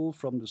hospital,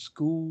 from the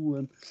school,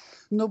 and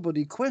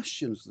nobody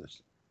questions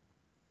this.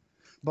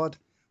 But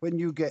when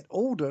you get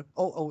older,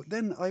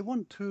 then I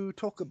want to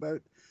talk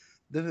about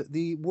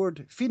the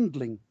word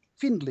findling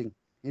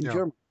in Yeah.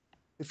 German.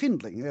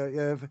 Findling,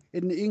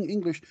 in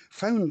English,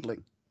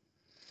 foundling.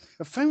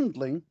 A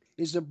foundling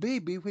is a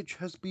baby which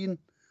has been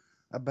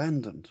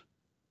abandoned.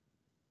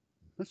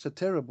 That's a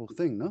terrible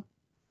thing, no?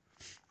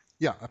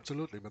 Yeah,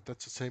 absolutely. But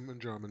that's the same in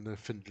German, the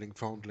Findling,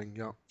 Foundling,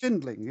 yeah.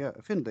 Findling, yeah,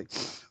 findling.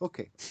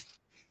 Okay.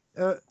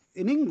 Uh,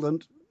 in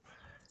England,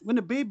 when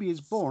a baby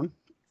is born,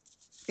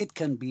 it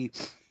can be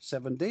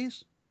 7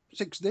 days,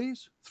 6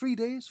 days, 3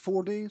 days,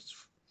 4 days,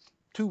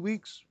 2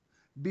 weeks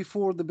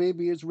before the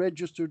baby is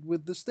registered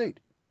with the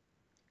state.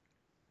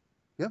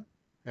 Yeah?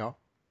 Yeah.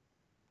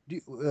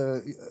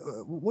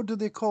 What do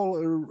they call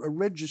a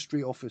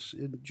registry office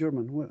in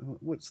German?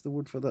 What's the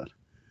word for that?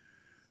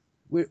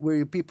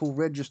 Where people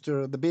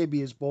register, the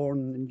baby is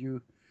born and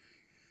you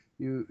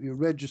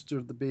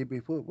register the baby.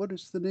 What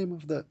is the name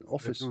of that They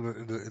office? do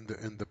that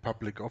in the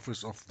public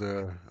office of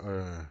the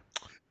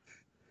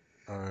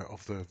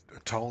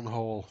town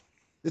hall.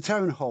 The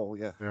town hall,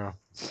 yeah. Yeah.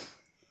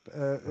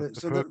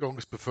 So that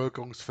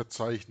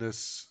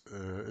Bevölkerungsverzeichnis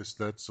is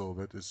that, so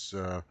that is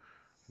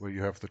where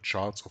you have the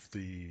charts of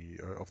the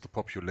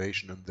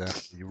population, and then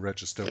you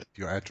register with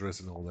your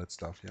address and all that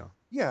stuff.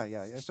 Yeah.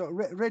 yeah. So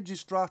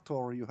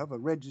registrator, you have a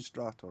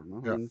registrator,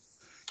 no? Yeah.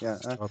 Yeah,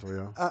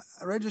 Registrator, yeah.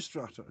 a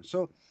registrator.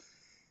 So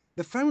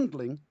the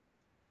foundling,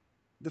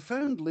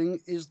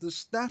 is the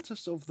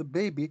status of the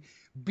baby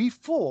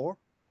before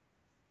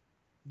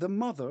the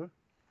mother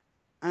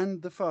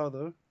and the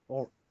father,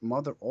 or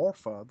mother or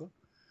father,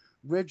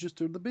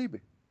 register the baby.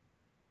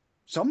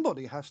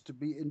 Somebody has to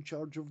be in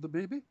charge of the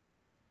baby.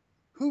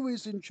 Who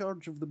is in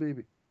charge of the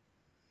baby?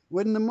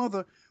 When the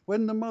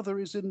mother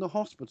is in the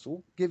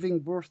hospital giving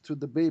birth to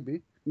the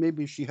baby,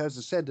 maybe she has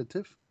a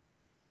sedative.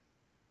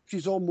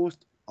 She's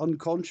almost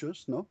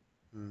unconscious, no?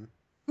 Mm.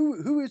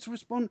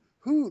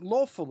 Who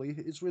lawfully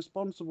is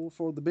responsible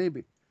for the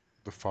baby?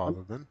 The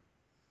father then?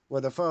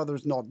 Well, the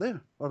father's not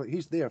there, or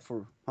he's there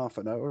for half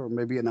an hour or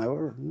maybe an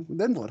hour.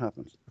 Then what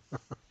happens?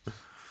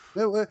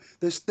 No,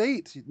 the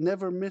state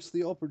never miss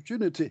the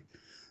opportunity.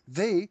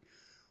 They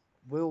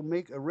will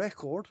make a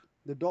record.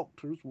 The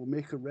doctors will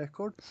make a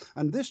record,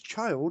 and this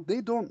child,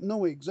 they don't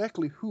know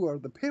exactly who are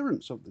the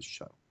parents of this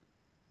child.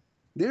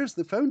 There's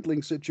the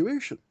findling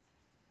situation.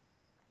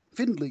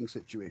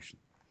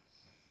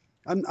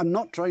 I'm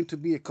not trying to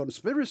be a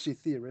conspiracy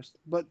theorist,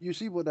 but you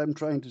see what I'm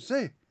trying to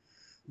say.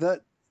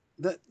 That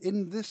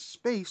in this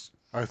space,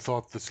 I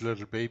thought this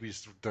little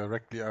babies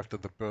directly after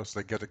the birth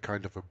they get a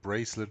kind of a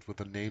bracelet with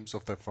the names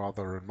of their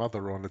father and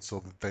mother on it so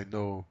that they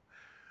know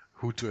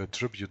who to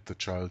attribute the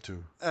child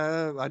to.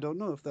 I don't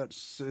know if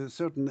that's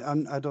certain.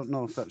 I don't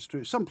know if that's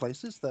true. Some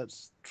places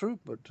that's true,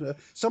 but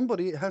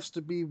somebody has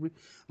to be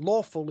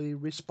lawfully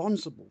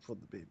responsible for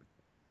the baby.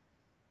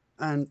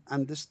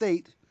 And the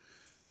state,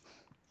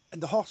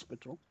 and the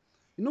hospital.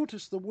 You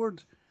notice the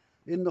word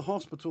in the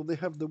hospital, they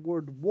have the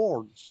word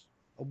wards.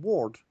 A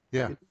ward.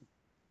 Yeah.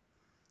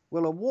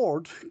 Well, a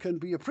ward can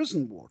be a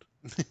prison ward.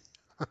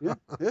 Yeah.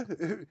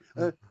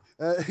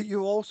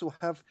 You also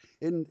have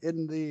in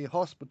the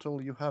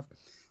hospital, you have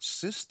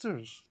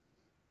sisters.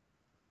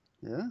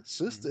 Yeah,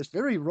 sisters. It's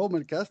very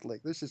Roman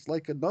Catholic. This is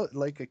like a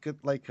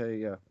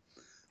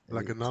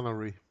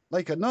nunnery.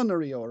 Like a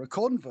nunnery or a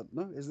convent.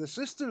 No, is the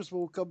sisters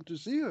will come to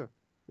see her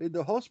in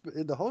the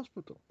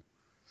hospital.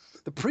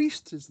 The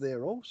priest is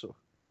there also.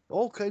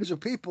 All kinds of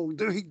people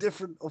doing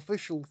different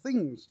official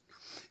things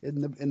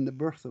in the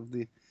birth of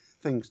the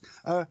things.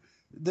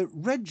 The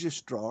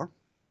registrar.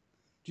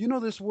 Do you know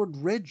this word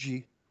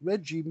regi?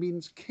 Regi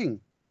means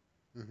king.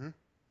 Mm-hmm.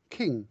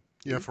 King.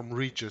 Yeah, from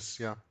Regis,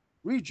 yeah.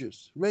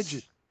 Regis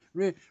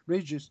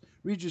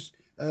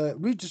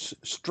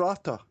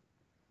strata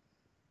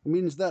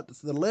means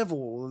that's the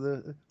level.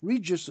 The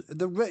Regis,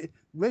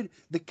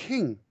 the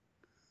king.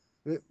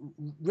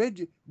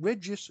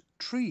 Regis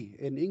tree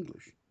in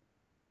English.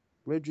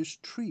 Regis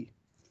tree.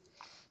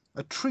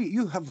 A tree.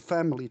 You have a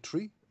family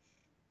tree.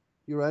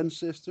 Your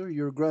ancestor,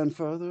 your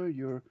grandfather,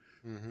 your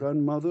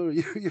grandmother,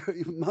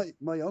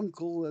 my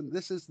uncle, and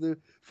this is the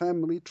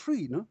family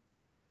tree, no?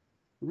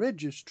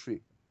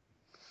 Registry.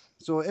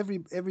 So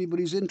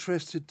everybody's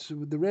interested.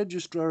 The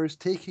registrar is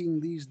taking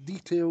these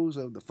details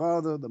of the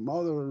father, the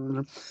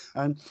mother,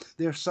 and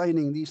they're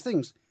signing these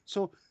things.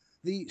 So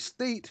the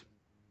state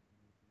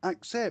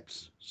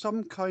accepts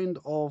some kind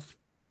of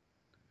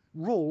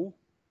role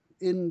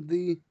in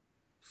the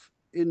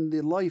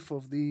life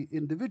of the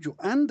individual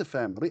and the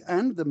family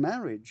and the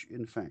marriage,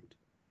 in fact.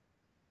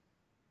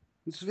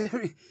 It's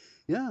very,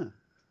 yeah.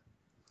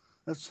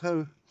 That's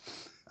how,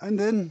 and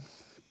then,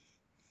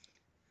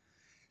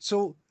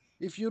 so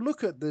if you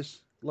look at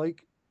this,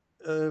 like,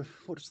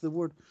 what's the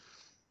word?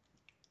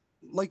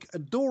 Like a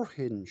door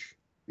hinge,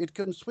 it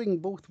can swing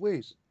both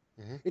ways.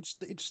 It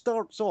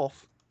starts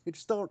off,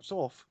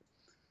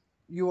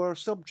 you are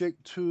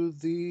subject to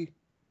the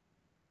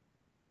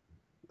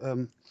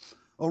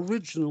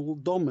original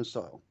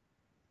domicile.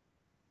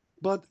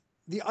 But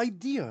the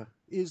idea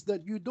is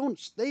that you don't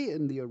stay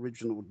in the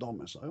original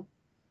domicile.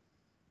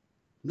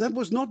 That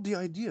was not the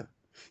idea.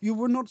 You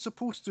were not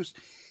supposed to.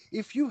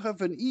 If you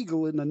have an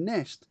eagle in a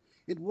nest,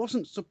 it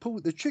wasn't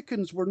supposed. The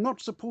chickens were not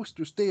supposed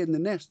to stay in the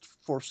nest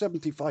for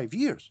 75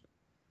 years.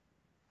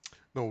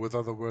 No, with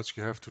other words,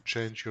 you have to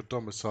change your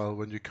domicile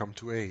when you come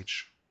to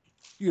age.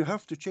 You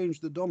have to change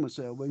the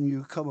domicile when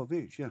you come of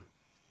age. Yeah,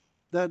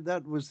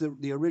 that was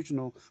the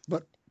original.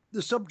 But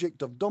the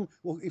subject of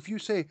well, if you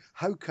say,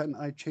 how can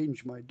I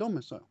change my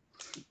domicile?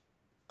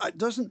 It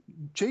doesn't.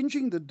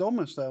 Changing the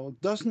domicile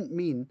doesn't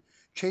mean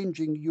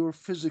changing your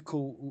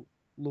physical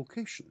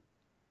location.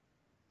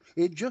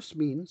 It just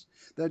means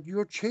that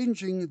you're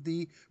changing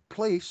the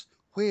place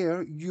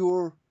where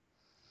your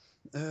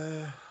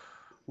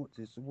what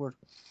is the word?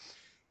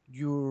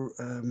 Your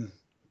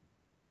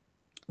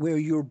where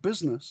your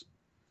business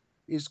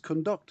is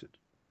conducted.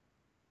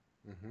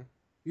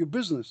 Your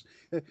business.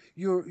 If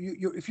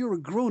you're a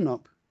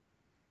grown-up,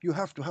 you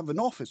have to have an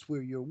office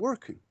where you're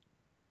working.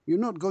 You're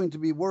not going to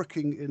be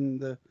working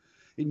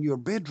in your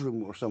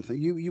bedroom or something.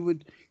 You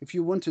would, if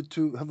you wanted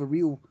to have a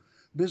real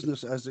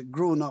business as a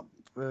grown-up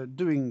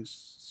doing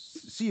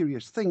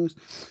serious things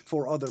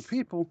for other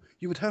people,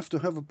 you would have to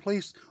have a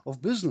place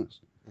of business.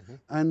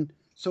 And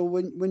so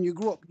when you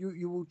grow up,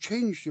 you will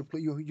change your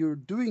place. You're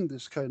doing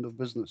this kind of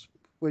business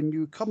when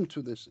you come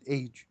to this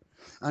age,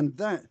 and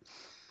that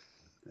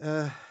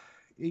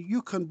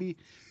you can be.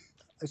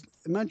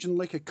 Imagine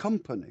like a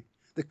company.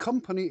 The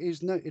company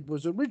is now. It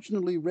was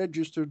originally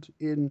registered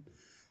in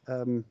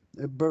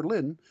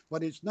Berlin,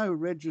 but it's now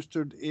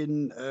registered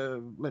in,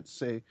 let's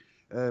say,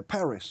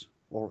 Paris.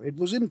 Or it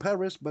was in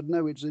Paris, but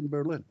now it's in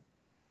Berlin.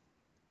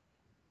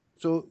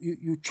 So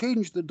you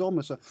change the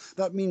domicile.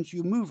 That means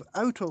you move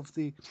out of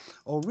the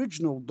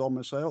original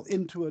domicile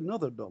into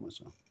another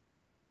domicile.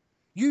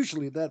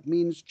 Usually that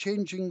means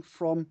changing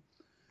from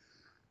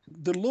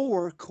the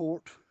lower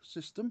court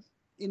system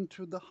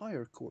into the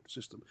higher court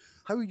system.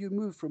 How you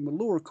move from a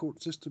lower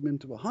court system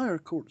into a higher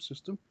court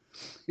system?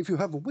 If you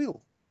have a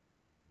will.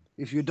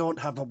 If you don't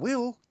have a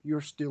will,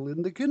 you're still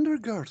in the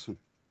kindergarten.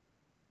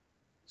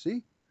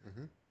 See?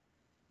 Mm-hmm.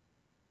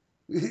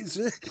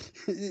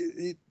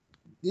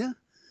 Yeah.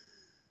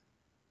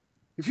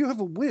 If you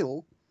have a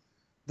will,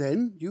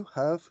 then you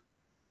have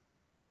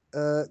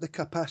the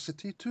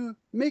capacity to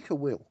make a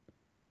will.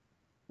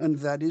 And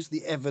that is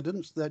the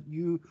evidence that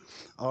you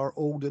are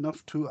old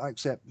enough to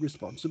accept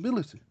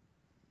responsibility.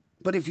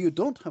 But if you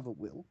don't have a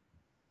will,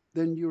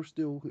 then you're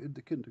still in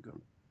the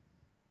kindergarten,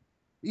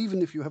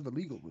 even if you have a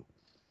legal will.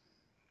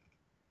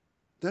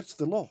 That's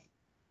the law.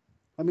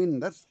 I mean,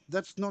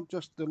 that's not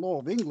just the law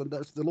of England,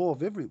 that's the law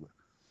of everywhere.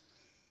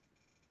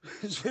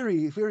 It's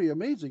very, very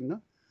amazing,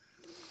 no?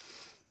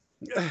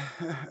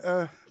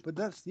 But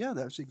that's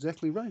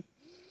exactly right.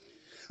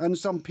 And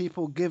some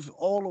people give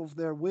all of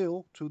their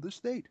will to the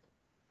state.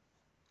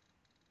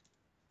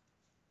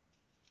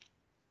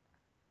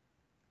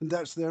 And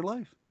that's their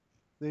life.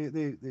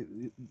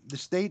 The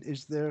state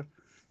is their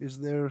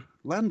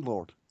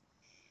landlord.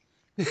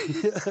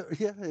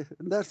 Yeah,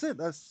 and that's it.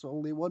 That's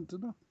all they want to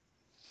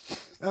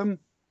know.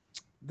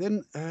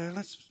 Then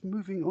let's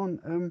moving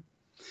on.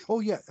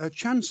 A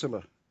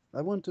chancellor.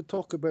 I want to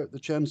talk about the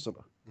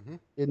chancellor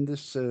in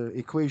this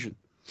equation.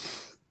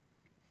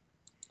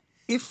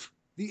 If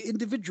the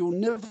individual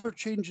never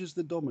changes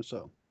the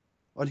domicile,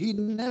 or he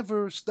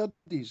never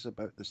studies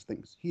about these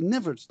things,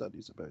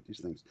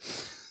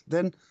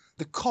 then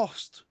the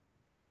cost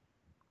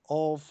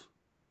of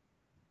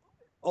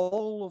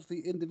all of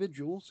the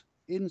individuals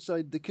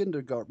inside the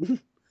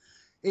kindergarten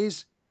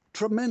is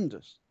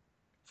tremendous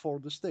for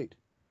the state,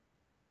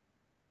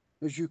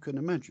 as you can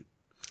imagine.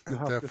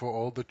 And therefore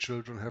all the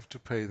children have to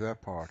pay their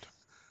part.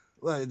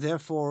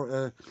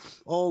 Therefore,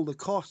 all the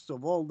costs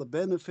of all the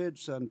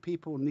benefits, and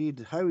people need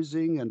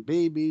housing and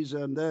babies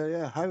and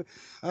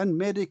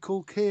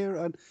medical care,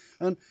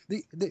 and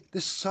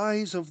the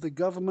size of the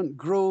government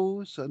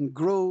grows and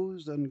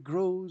grows and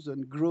grows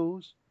and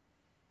grows,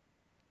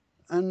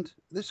 and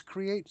this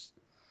creates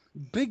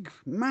big,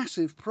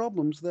 massive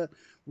problems that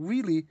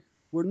really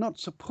were not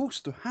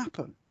supposed to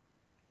happen.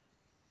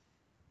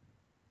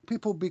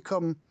 People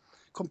become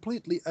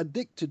completely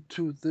addicted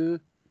to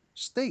the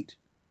state.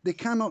 They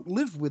cannot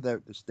live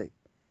without the state.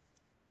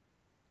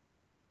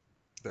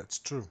 That's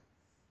true.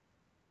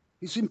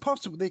 It's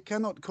impossible. They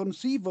cannot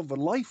conceive of a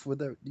life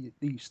without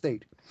the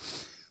state.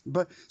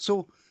 But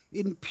so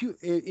in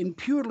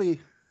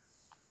purely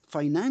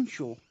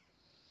financial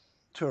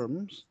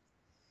terms,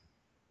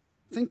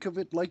 think of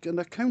it like an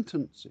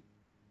accountancy.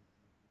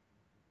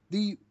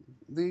 The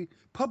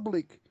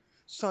public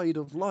side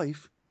of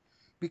life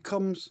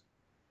becomes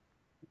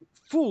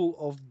full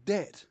of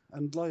debt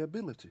and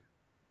liability.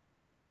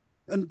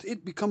 And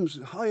it becomes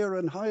higher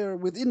and higher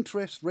with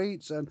interest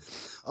rates and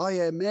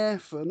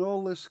IMF and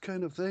all this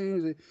kind of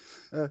thing,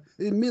 a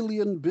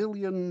million,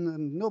 billion,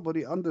 and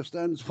nobody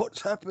understands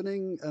what's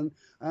happening,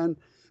 and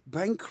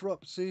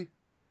bankruptcy,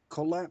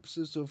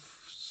 collapses of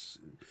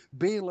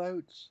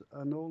bailouts,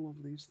 and all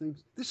of these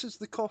things. This is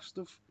the cost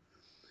of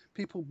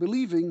people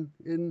believing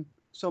in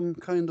some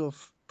kind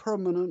of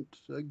permanent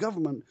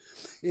government.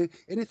 If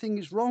anything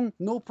is wrong,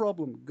 no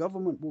problem.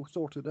 Government will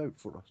sort it out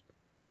for us.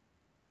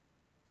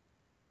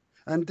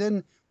 And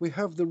then we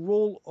have the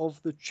role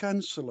of the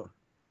chancellor.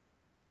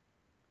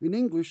 In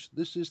English,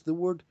 this is the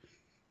word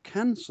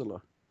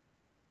canceller.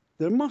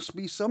 There must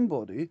be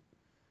somebody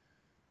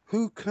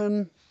who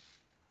can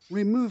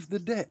remove the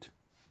debt.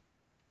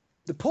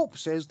 The Pope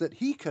says that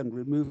he can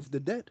remove the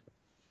debt.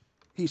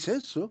 He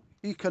says so.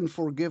 He can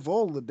forgive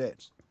all the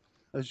debts,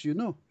 as you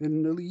know,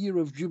 in the year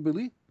of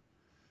Jubilee.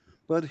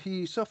 But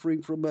he's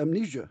suffering from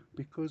amnesia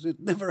because it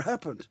never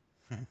happened,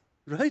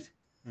 right?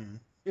 Mm-hmm.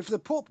 If the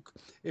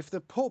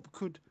Pope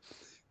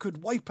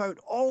could wipe out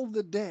all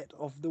the debt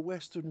of the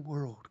Western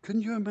world, can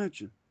you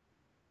imagine?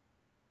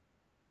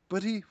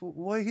 But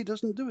why he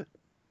doesn't do it?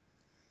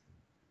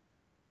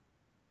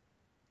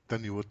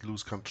 Then he would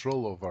lose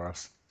control over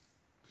us.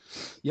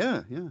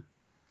 Yeah.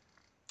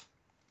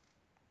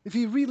 If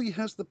he really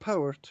has the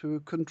power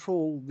to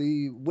control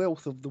the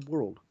wealth of the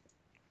world,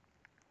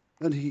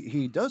 and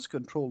he does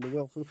control the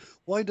wealth,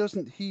 why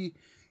doesn't he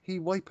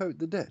wipe out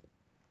the debt?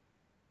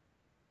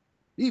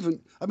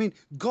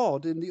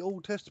 God in the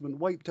Old Testament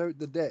wiped out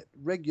the debt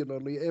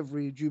regularly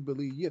every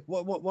Jubilee year.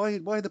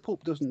 Why the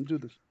Pope doesn't do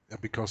this? Yeah,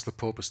 because the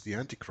Pope is the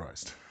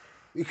Antichrist.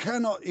 He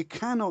cannot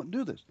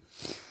do this.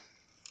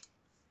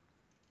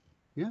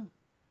 Yeah.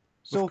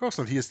 So, of course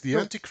not. He is the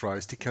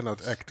Antichrist. He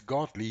cannot act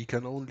godly. He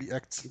can only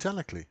act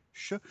satanically.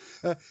 Sure.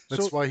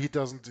 That's why he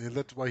doesn't.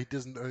 That's why he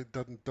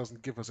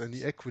doesn't give us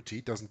any equity.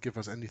 Doesn't give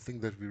us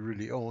anything that we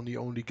really own. He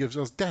only gives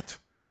us debt.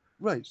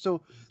 Right.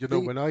 So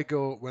when I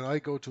go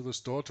to the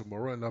store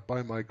tomorrow and I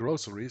buy my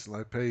groceries and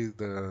I pay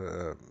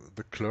the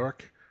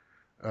clerk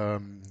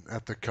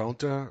at the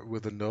counter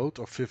with a note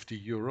of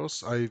 50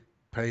 euros, I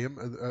pay him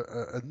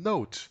a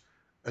note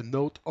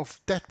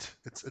of debt.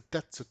 It's a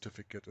debt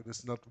certificate. It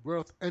is not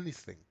worth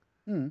anything.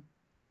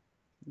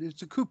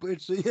 It's a coupon.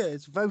 It's a, yeah,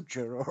 it's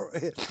voucher or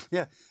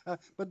yeah.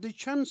 But the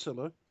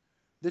chancellor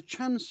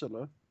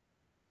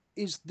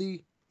is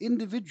the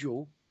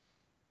individual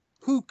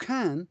who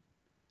can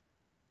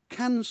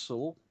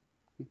cancel.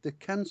 The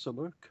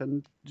chancellor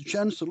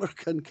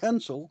can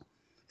cancel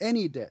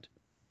any debt.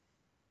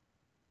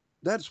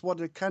 That's what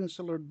a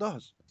chancellor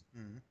does.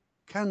 Mm.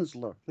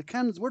 Chancellor.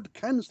 The word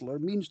chancellor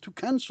means to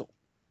cancel.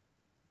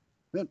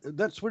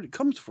 That's where it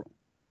comes from.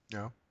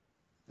 Yeah.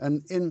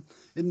 And in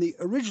the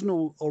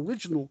original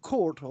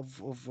court of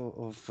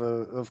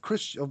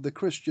the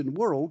Christian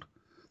world,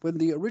 when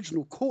the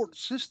original court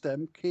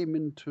system came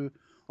into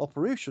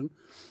operation,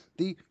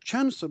 the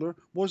chancellor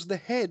was the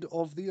head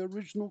of the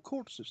original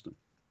court system.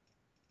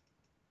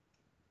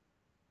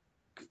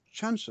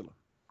 Chancellor.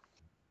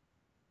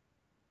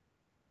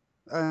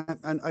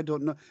 And I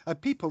don't know.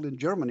 People in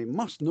Germany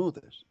must know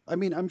this. I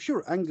mean, I'm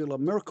sure Angela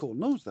Merkel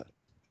knows that.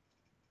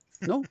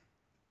 No?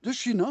 Does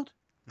she not?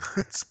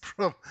 It's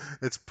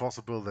it's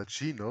possible that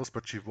she knows,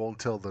 but she won't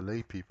tell the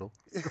lay people.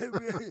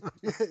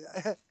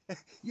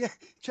 Yeah,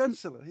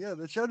 Chancellor. Yeah,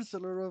 the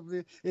Chancellor of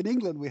the. In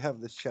England, we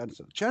have this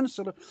Chancellor.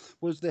 Chancellor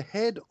was the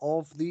head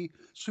of the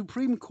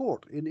Supreme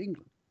Court in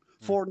England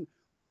for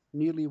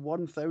nearly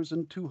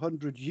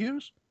 1,200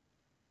 years.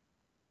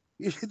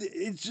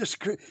 It's just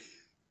great.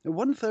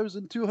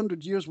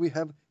 1,200 years we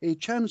have a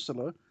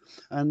Chancellor,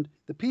 and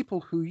the people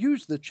who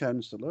use the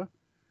Chancellor,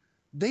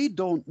 they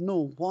don't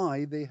know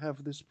why they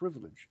have this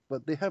privilege,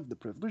 but they have the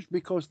privilege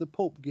because the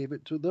Pope gave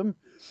it to them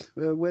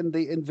when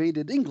they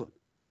invaded England.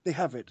 They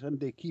have it and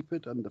they keep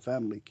it, and the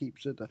family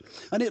keeps it,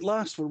 and it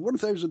lasts for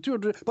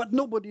 1,200. But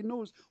nobody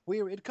knows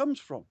where it comes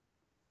from.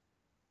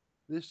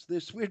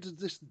 Where does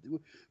this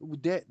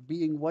debt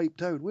being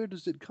wiped out? Where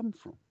does it come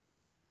from?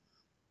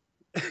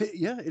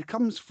 Yeah, it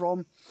comes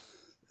from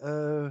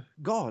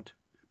God,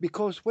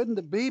 because when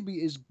the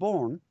baby is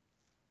born,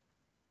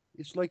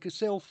 it's like a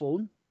cell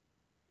phone.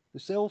 The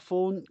cell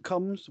phone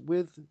comes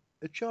with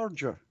a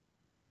charger.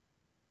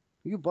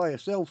 You buy a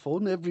cell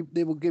phone,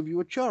 they will give you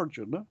a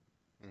charger, no?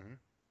 Mm-hmm.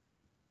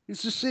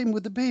 It's the same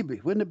with the baby.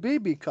 When the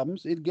baby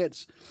comes, the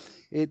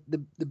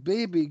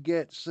baby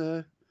gets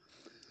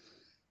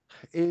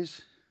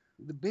is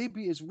the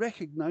baby is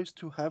recognized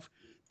to have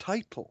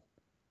title.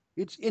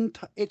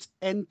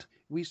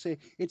 We say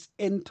it's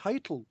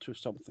entitled to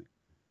something.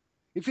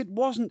 If it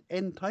wasn't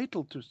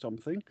entitled to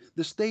something,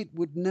 the state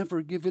would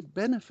never give it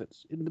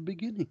benefits in the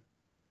beginning.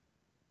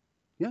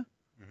 Yeah.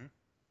 Mm-hmm.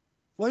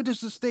 Why does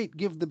the state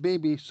give the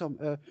baby some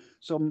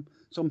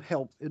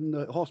help in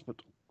the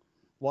hospital?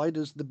 Why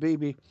does the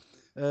baby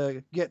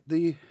get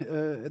the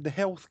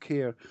health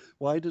care?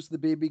 Why does the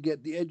baby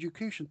get the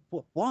education?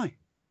 Why?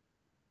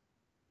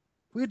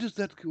 Where does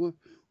that go?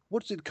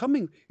 What's it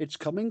coming? It's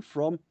coming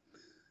from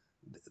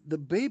the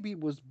baby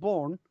was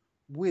born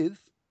with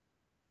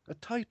a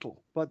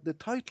title, but the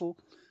title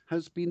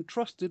has been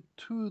trusted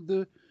to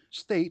the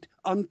state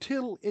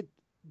until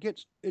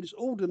it's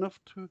old enough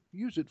to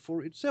use it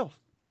for itself.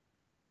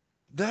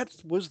 That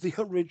was the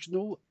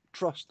original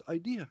trust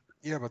idea.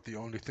 Yeah, but the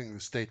only thing the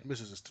state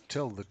misses is to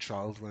tell the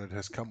child when it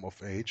has come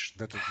of age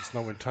that it is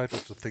now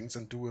entitled to things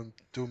and do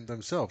them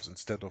themselves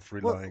instead of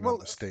Well, relying on well,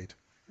 the state.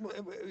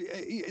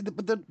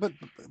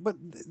 but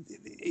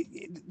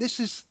this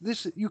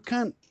you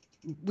can't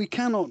we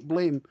cannot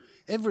blame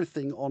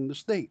everything on the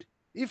state.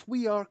 If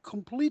we are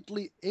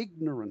completely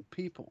ignorant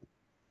people,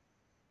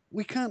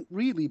 we can't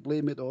really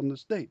blame it on the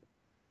state.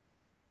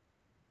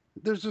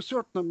 There's a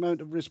certain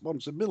amount of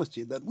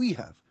responsibility that we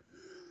have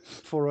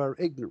for our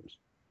ignorance.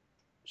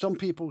 Some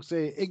people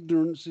say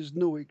ignorance is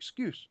no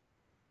excuse.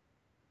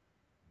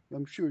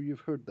 I'm sure you've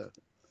heard that.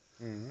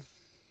 Mm-hmm.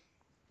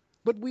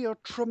 But we are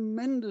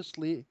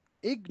tremendously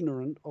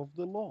ignorant of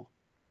the law.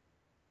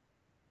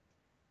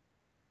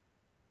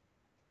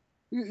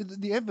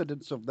 The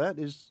evidence of that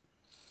is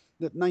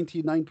that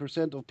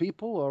 99% of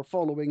people are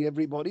following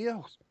everybody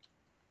else.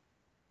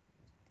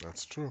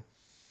 That's true.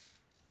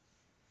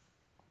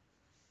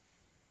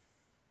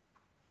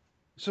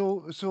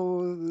 So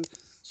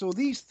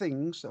these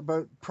things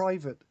about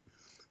the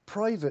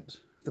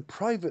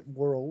private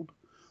world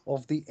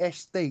of the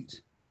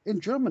estate. In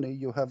Germany,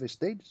 you have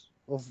estates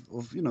of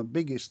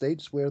big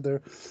estates where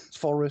there's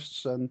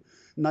forests and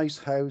nice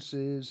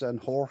houses and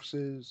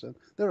horses, and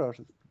there are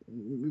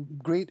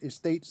great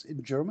estates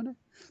in Germany.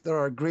 There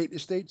are great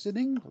estates in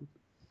England.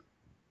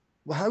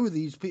 Well, how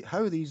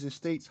these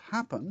estates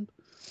happened?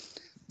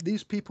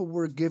 These people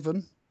were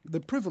given the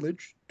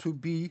privilege to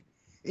be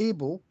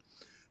able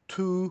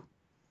to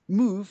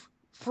move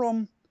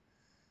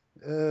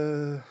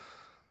uh,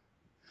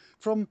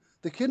 from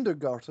the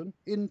kindergarten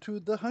into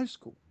the high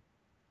school.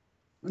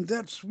 And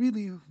that's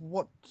really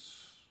what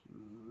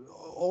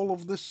all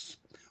of this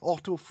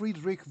Otto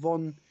Friedrich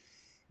von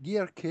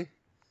Gierke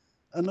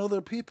and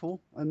other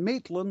people, and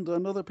Maitland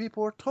and other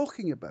people are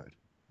talking about.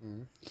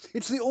 Mm-hmm.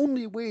 It's the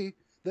only way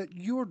that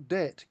your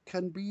debt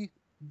can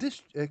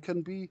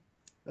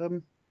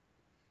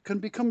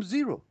become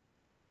zero.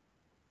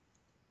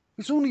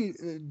 It's only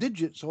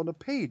digits on a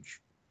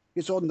page.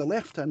 It's on the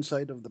left-hand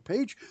side of the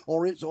page,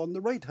 or it's on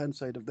the right-hand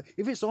side of the...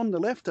 If it's on the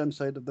left-hand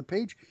side of the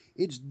page,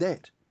 it's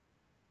debt.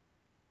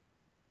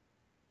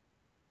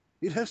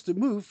 It has to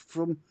move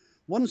from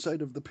one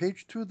side of the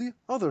page to the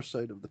other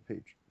side of the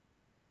page.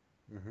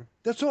 Mm-hmm.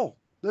 That's all.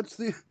 That's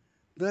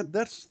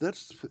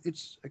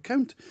its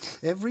account.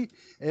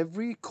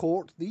 Every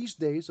court these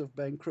days of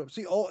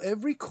bankruptcy,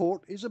 every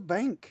court is a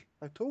bank.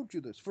 I told you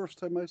this first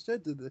time I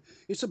said that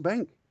it's a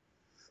bank.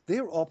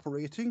 They're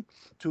operating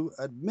to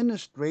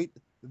administrate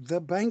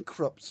the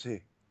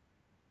bankruptcy,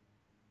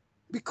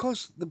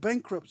 because the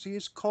bankruptcy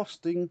is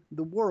costing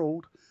the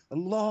world a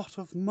lot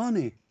of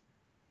money,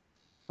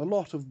 a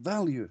lot of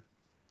value.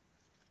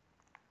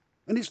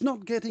 And it's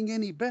not getting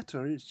any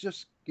better. It's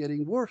just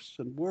getting worse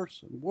and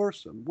worse and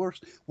worse and worse.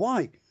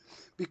 Why?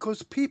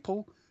 Because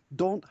people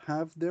don't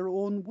have their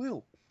own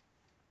will.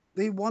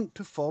 They want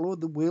to follow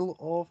the will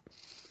of,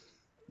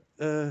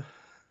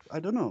 I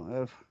don't know,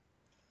 of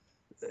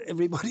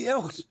everybody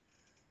else.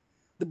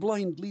 The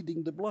blind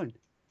leading the blind.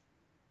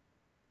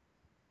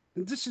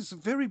 And this is a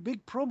very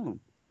big problem.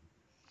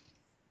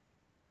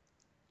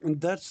 And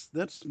that's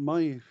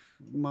my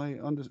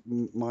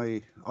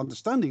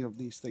understanding of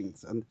these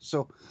things. And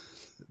so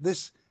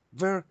this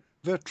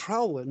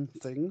Vertrauen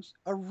things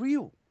are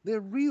real.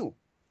 They're real.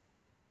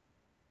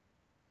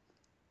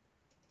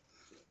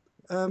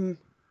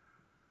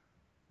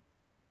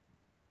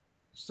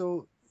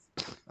 So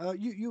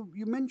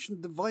you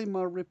mentioned the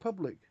Weimar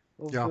Republic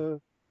of Yeah.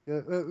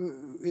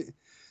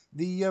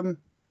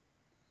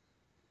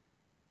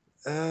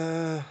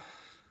 The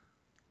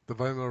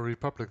Weimar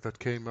Republic that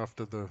came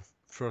after the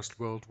First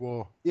World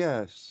War.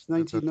 Yes,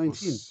 And that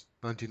 1919. was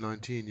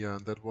 1919, yeah,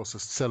 and that was a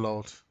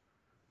sellout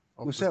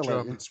of Was the sellout, yeah.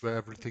 Germans, where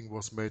everything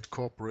was made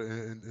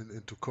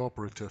into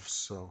cooperatives.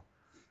 So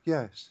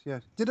Yes,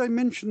 yes. Did I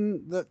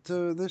mention that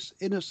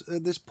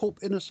this Pope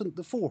Innocent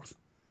IV?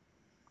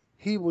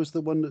 He was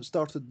the one that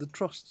started the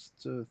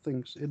trust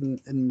things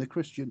in the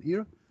Christian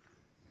era.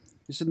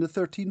 It's in the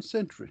 13th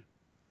century.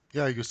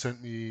 yeah, you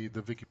sent me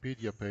the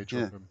Wikipedia page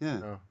Yeah, of him.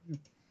 yeah.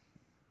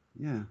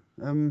 Yeah.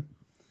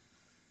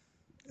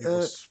 He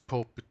was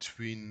Pope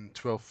between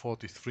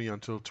 1243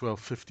 until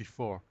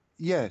 1254.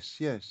 Yes,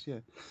 yes, yeah.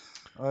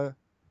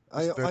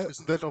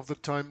 Isn't that of the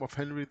time of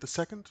Henry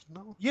II?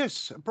 No?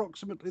 Yes,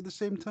 approximately the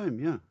same time.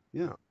 Yeah,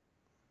 yeah. Yeah.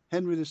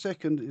 Henry II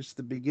is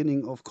the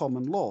beginning of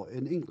common law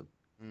in England.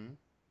 Mm.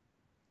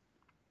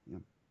 Yeah.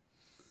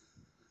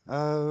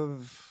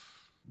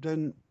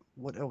 Then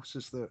what else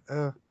is there?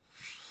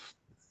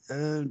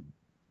 I'm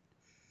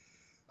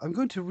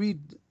going to read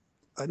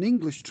an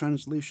English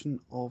translation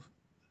of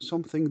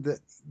something that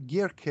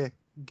Gierke,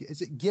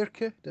 is it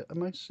Gierke?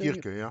 Am I saying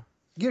Gierke, yeah.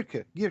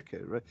 Gierke,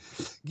 right?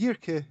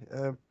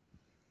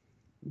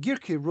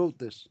 Gierke wrote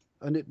this,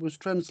 and it was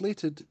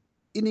translated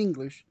in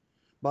English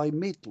by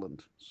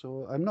Maitland.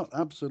 So I'm not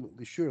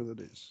absolutely sure that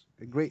it's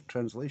a great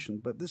translation,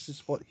 but this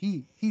is what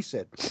he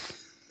said.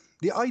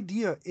 The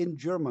idea in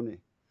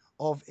Germany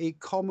of a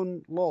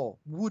common law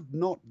would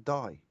not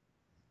die.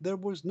 There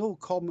was no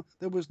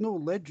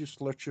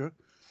legislature,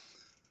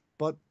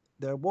 but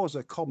there was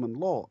a common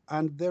law,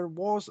 and there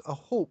was a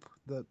hope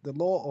that the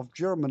law of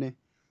Germany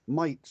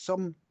might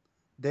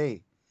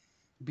someday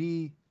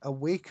be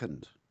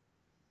awakened.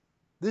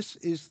 This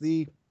is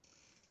the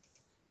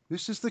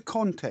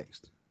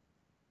context.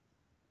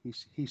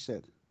 He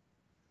said,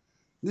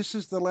 this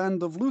is the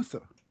land of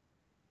Luther,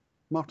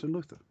 Martin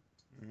Luther.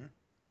 Mm-hmm.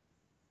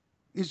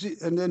 Is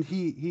it? And then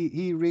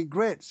he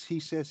regrets. He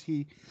says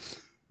he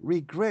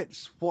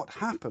regrets what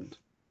happened,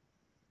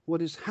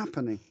 what is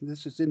happening.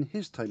 This is in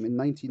his time in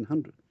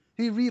 1900.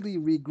 He really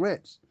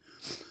regrets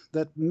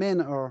that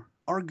men are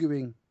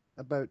arguing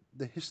about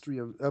the history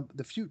of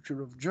the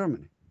future of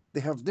Germany.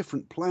 They have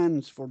different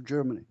plans for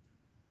Germany.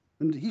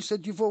 And he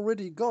said, you've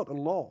already got a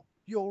law.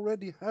 You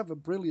already have a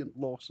brilliant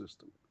law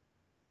system.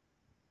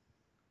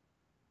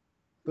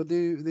 But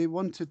they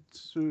wanted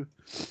to,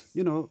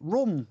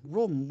 Rome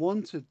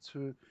wanted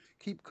to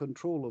keep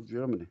control of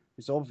Germany.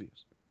 It's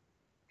obvious.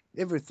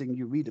 Everything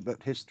you read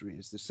about history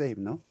is the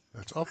same, no?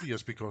 That's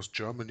obvious because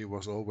Germany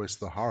was always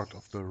the heart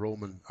of the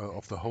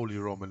Holy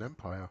Roman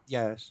Empire.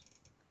 Yes.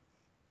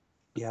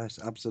 Yes,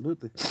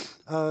 absolutely.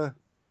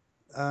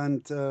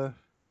 And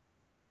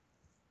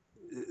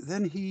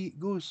then he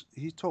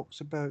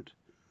talks about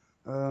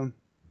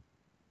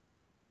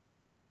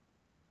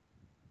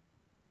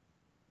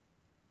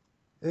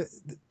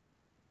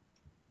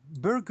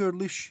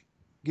Bürgerlich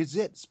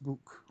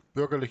Gesetzbuch.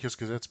 Bürgerliches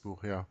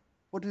Gesetzbuch, yeah.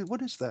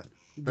 What is that?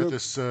 That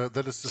is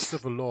the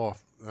civil law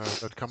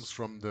that comes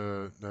from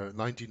the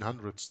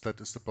 1900s. That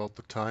is about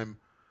the time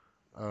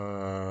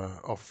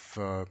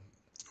of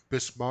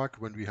Bismarck,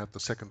 when we had the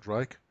Second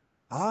Reich.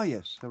 Ah,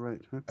 yes, all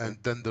right. Okay. And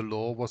then the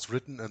law was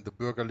written, and the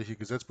Bürgerliche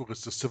Gesetzbuch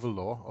is the civil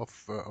law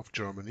of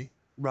Germany.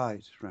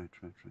 Right.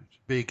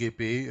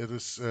 BGB, it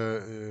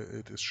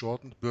is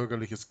shortened,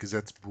 Bürgerliches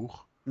Gesetzbuch.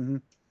 Mm-hmm.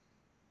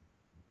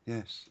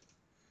 Yes.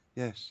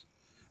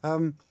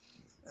 And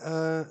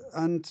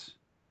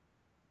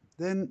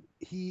then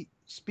he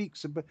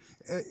speaks about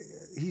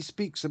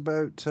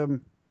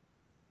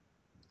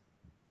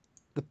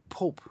the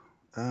Pope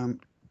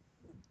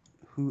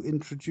who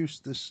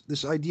introduced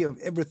this idea of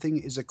everything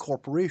is a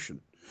corporation.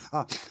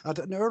 At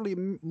an early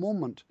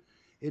moment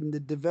in the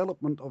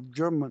development of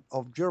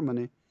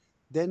Germany,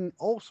 then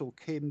also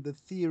came the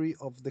theory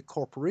of the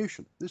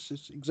corporation. This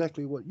is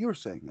exactly what you're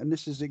saying, and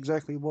this is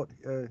exactly what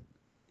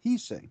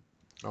he's saying.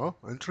 Oh,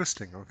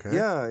 interesting. Okay.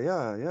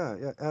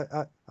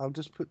 Yeah. I'll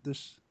just put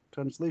this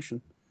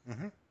translation.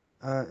 Hmm.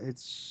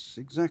 It's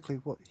exactly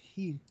what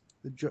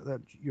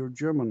that your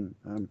German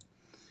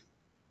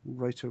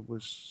writer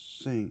was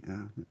saying.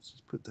 Let's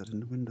just put that in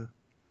the window.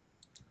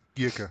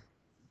 Gierke.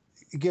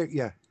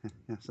 Yes,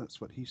 that's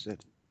what he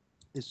said.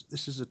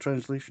 This is a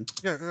translation.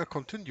 Yeah,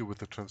 continue with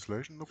the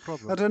translation, no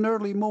problem. At an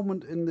early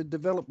moment in the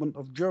development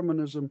of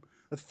Germanism,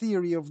 a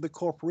theory of the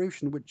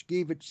corporation which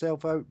gave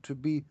itself out to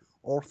be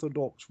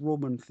Orthodox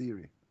Roman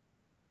theory,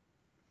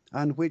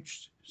 and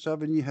which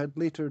Savigny had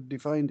later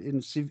defined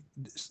in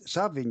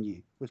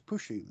Savigny was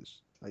pushing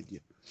this idea.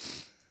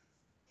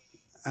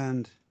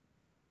 And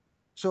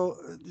so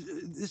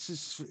this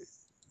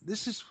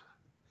is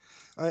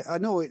I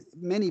know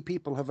many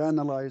people have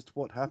analyzed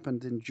what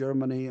happened in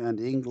Germany and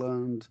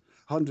England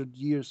 100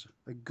 years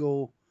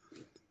ago,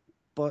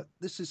 but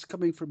this is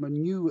coming from a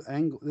new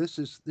angle. This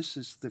is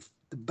the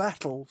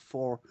battle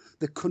for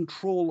the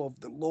control of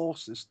the law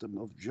system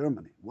of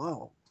Germany.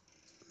 Wow.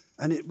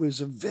 And it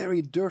was a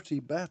very dirty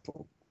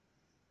battle.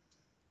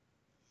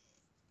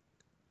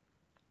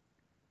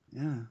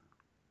 Yeah.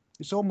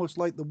 It's almost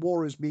like the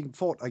war is being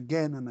fought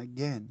again and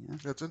again.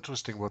 Yeah? It's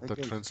interesting what the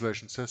Again.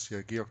 translation says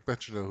here. Georg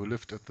Bachelor, who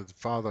lived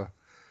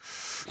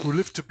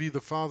to be the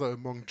father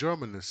among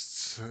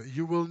Germanists.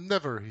 You will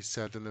never, he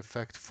said, in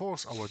effect,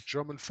 force our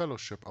German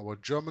fellowship, our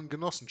German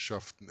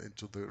Genossenschaften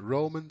into the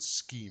Roman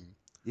scheme.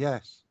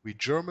 Yes. We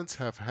Germans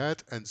have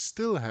had and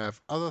still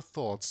have other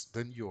thoughts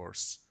than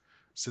yours.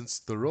 Since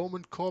the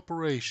Roman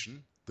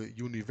corporation, the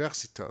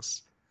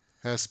Universitas,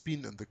 has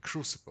been in the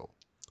crucible.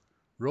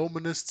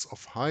 Romanists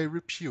of high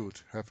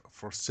repute have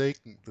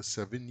forsaken the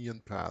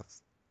Savinian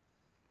path.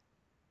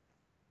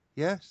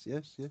 Yes.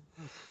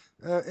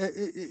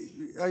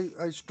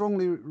 I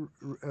strongly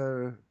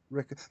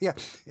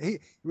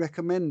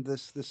recommend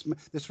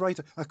this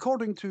writer.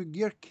 According to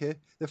Gierke,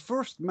 the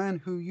first man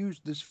who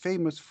used this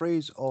famous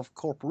phrase of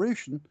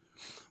corporation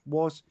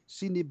was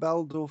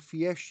Sinibaldo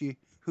Fieschi,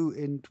 who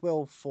in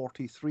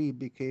 1243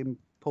 became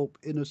Pope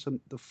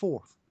Innocent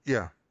IV.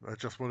 Yeah, I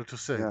just wanted to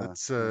say Yeah,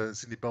 that's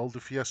Sinibaldo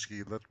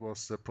Fieschi. That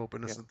was Pope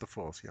Innocent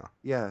IV. Yeah.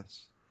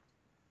 Yes.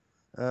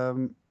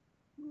 And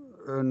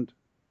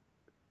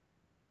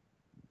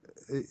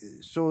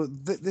so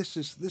this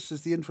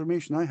is the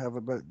information I have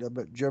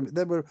about Germany.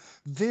 There were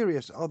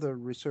various other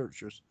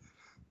researchers,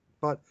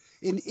 but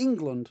in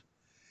England,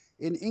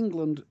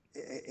 England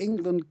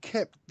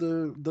kept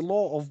the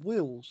law of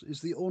wills is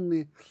the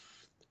only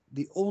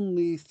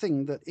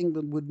thing that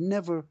England would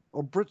never,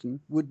 or Britain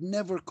would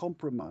never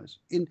compromise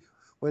in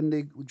when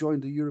they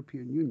joined the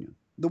European Union.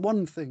 The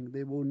one thing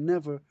they will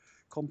never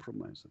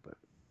compromise about.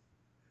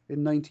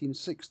 In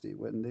 1960,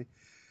 when they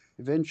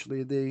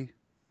eventually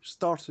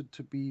started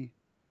to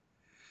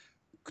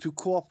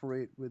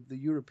cooperate with the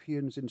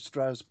Europeans in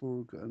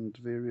Strasbourg and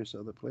various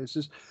other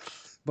places,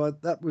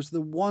 but that was the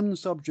one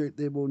subject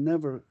they will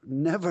never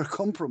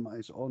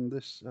compromise on.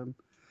 This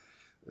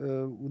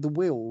the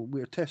will,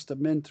 we're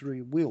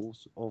testamentary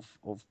wills of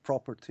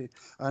property,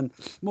 and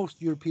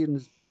most European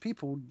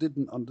people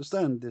didn't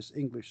understand this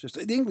English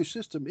system. The English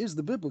system is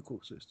the biblical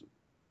system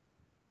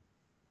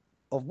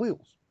of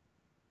wills,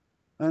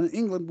 and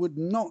England would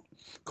not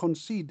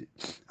concede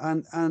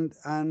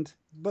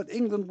but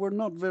England were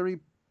not very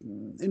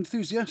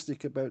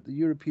enthusiastic about the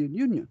European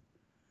Union.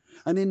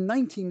 And in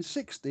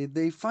 1960,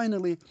 they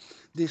finally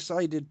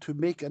decided to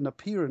make an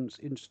appearance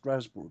in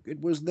Strasbourg. It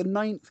was the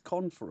 9th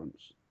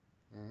conference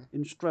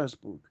in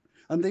Strasbourg.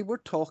 And they were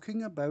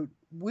talking about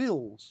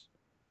wills,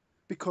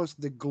 because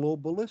the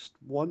globalists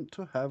want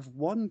to have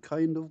one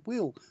kind of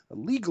will, a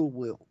legal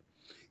will.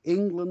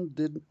 England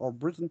didn't, or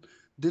Britain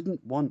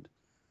didn't want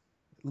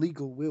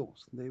legal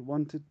wills. They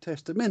wanted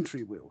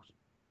testamentary wills.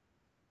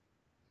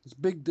 There's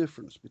a big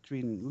difference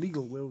between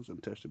legal wills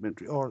and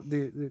testamentary, or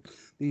the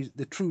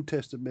true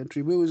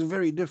testamentary will is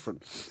very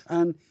different.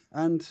 And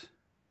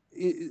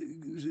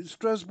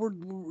Strasbourg,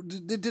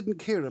 they didn't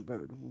care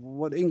about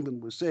what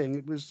England was saying.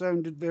 It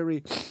sounded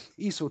very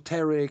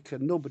esoteric,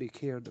 and nobody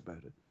cared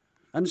about it.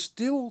 And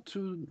still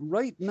to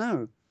right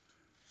now,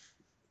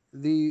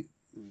 these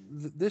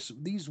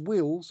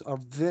wills are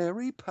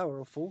very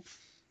powerful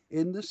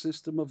in the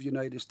system of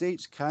United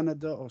States,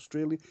 Canada,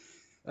 Australia.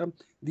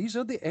 These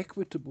are the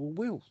equitable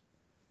wills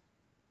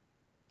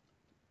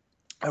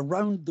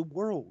around the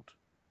world.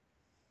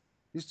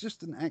 It's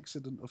just an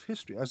accident of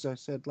history, as I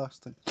said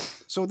last time.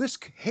 So this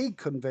Hague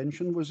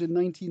Convention was in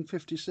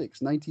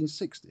 1956,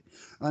 1960.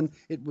 And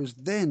it was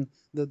then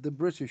that the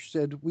British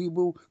said, we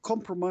will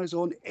compromise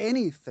on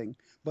anything,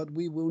 but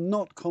we will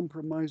not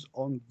compromise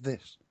on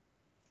this.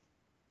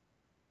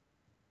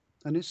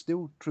 And it's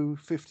still true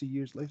 50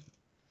 years later.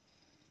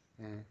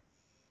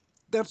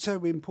 That's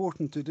how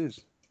important it is.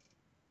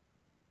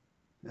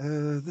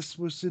 This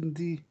was in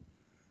the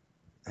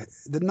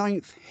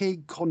Ninth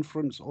Hague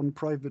Conference on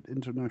Private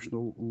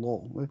International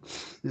Law.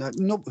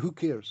 No, who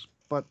cares?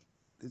 But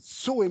it's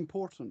so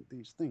important,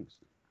 these things.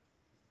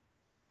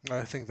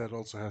 I think that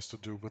also has to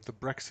do with the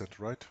Brexit,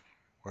 right?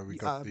 Where we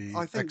got the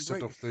I think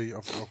exit of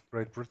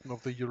Great Britain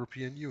of the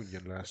European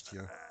Union last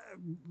year.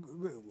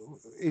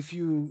 if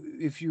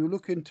you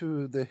look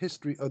into the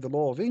history of the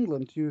law of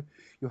England, you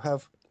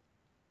have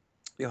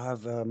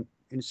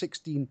in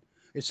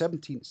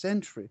 17th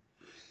century,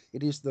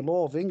 it is the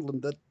law of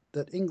England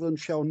that England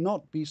shall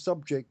not be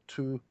subject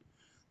to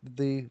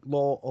the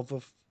law of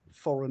a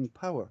foreign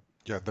power.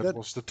 Yeah, that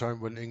was the time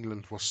when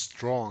England was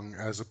strong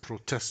as a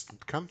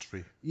Protestant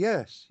country.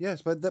 Yes,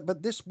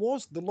 but this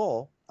was the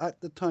law at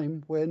the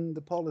time when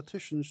the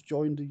politicians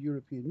joined the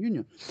European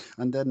Union,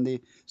 and then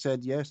they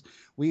said, yes,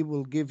 we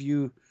will give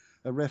you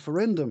a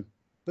referendum,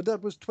 but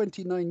that was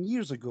 29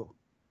 years ago,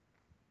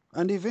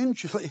 and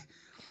eventually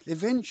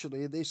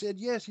they said,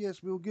 yes,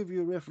 we'll give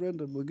you a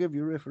referendum, we'll give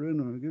you a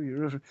referendum, we'll give you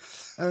a referendum.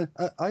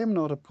 I am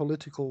not a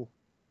political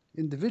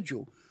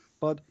individual,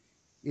 but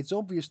it's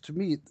obvious to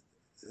me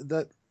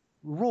that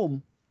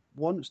Rome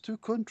wants to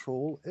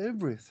control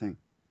everything.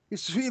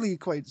 It's really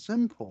quite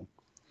simple.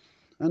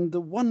 And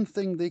the one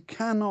thing they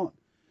cannot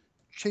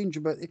change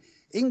about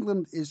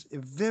England is a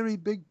very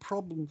big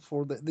problem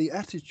for the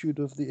attitude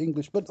of the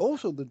English, but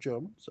also the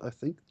Germans, I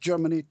think.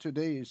 Germany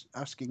today is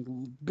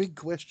asking big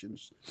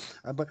questions,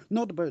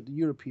 not about the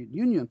European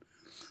Union,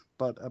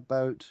 but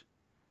about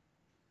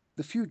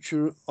the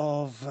future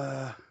of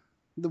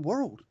the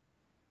world,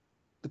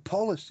 the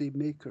policy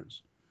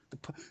makers, the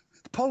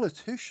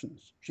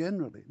politicians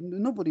generally.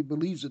 Nobody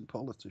believes in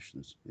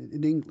politicians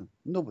in England.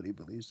 Nobody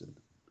believes in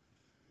them.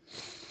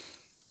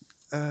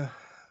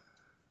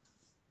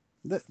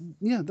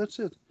 That's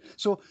it.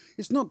 So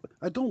it's not.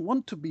 I don't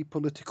want to be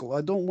political.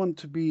 I don't want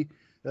to be.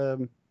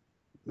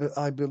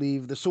 I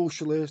believe the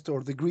Socialist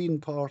or the Green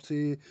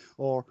Party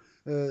or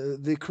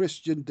the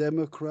Christian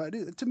Democrat.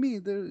 To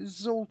me,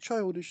 it's all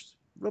childish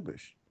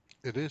rubbish.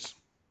 It is.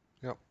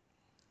 Yeah,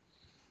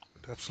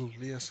 it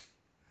absolutely is.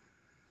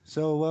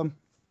 So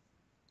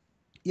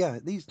the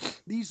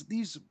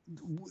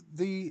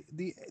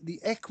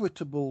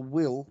equitable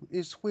will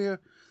is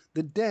where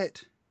the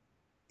debt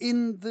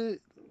in the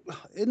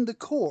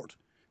court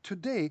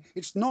today,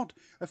 it's not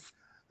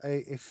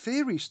a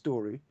fairy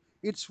story,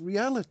 it's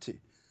reality.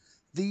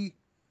 The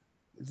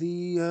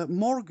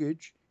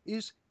mortgage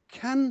is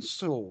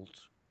cancelled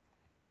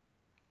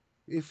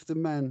if the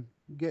man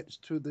gets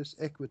to this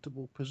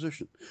equitable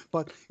position,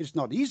 but it's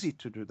not easy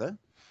to do that.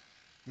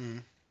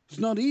 It's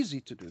not easy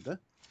to do that.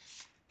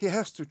 He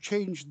has to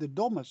change the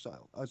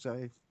domicile, as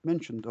I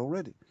mentioned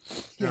already.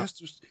 He has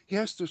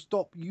to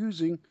stop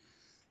using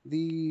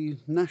the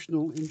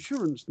national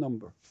insurance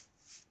number.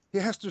 He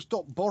has to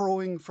stop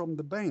borrowing from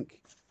the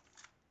bank.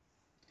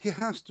 He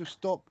has to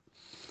stop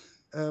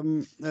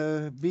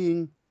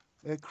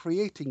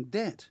creating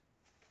debt,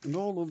 and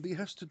all of he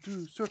has to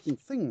do certain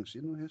things.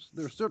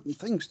 There are certain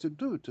things to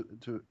do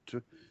to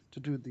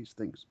do these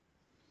things,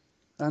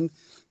 and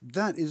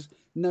that is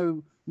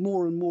now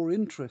more and more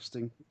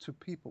interesting to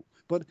people.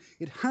 But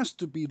it has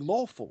to be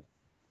lawful.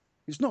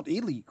 It's not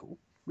illegal.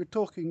 We're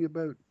talking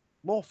about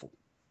lawful.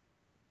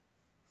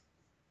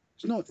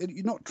 It's not.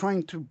 You're not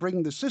trying to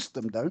bring the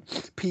system down.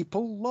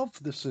 People love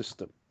the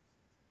system.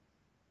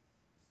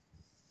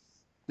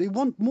 They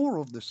want more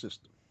of the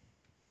system.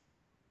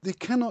 They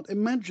cannot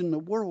imagine a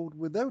world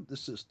without the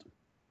system.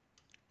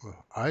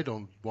 Well, I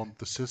don't want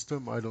the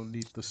system. I don't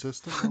need the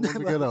system. I want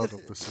to get out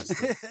of the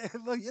system.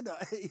 Well,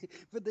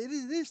 but it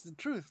is the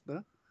truth,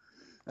 no?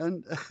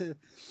 And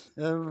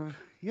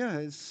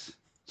it's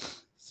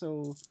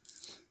so.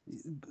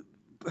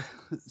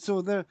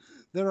 So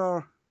there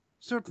are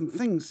certain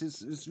things.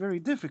 It's very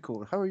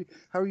difficult. How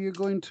are you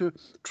going to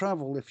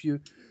travel if you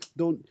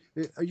don't?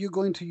 Are you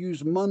going to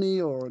use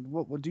money, or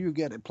what do you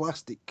get, a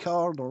plastic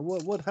card, or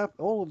what happen?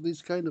 All of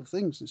these kind of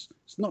things. It's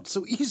not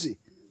so easy.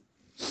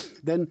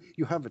 Then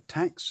you have a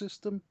tax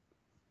system,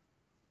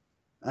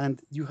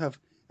 and you have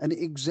an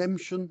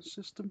exemption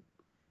system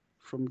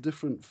from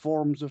different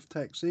forms of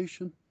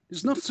taxation.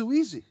 It's not so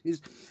easy.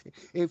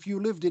 If you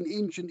lived in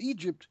ancient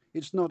Egypt,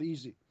 it's not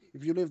easy.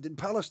 If you lived in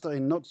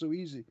Palestine, not so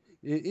easy.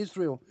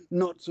 Israel,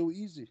 not so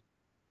easy.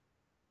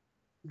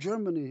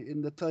 Germany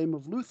in the time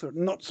of Luther,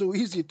 not so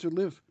easy to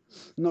live.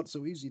 Not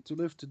so easy to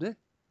live today.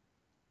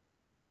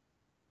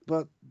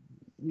 But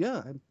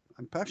yeah,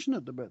 I'm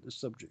passionate about this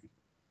subject.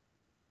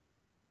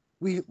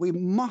 We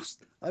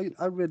must.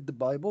 I read the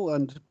Bible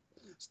and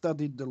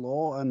studied the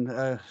law,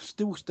 and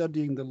still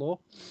studying the law,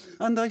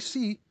 and I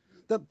see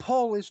that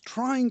Paul is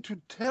trying to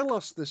tell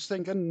us this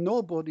thing, and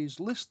nobody's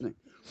listening.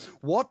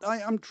 What I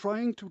am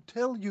trying to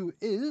tell you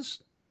is,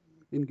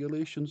 in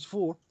Galatians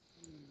 4,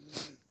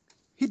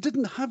 he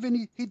didn't have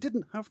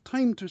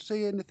time to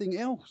say anything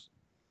else.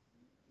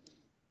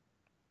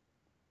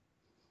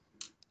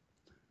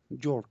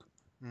 George.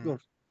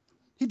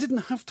 He didn't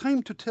have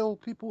time to tell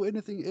people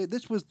anything.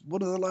 This was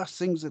one of the last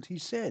things that he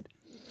said.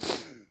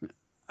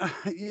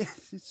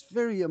 Yes, it's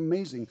very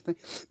amazing thing.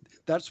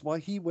 That's why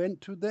he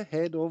went to the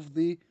head of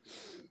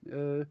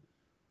uh,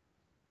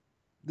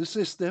 the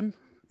system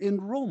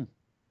in Rome.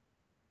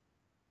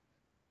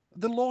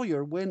 The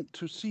lawyer went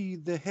to see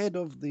the head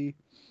of the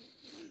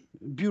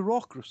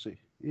bureaucracy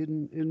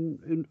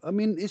in I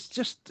mean, it's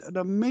just an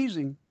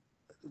amazing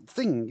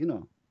thing, you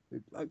know.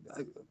 I,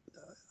 I,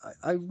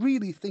 I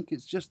really think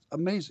it's just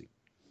amazing.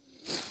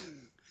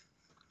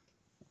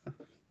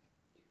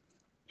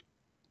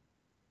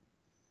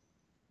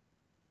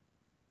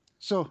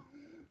 So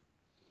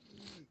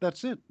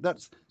that's it.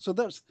 That's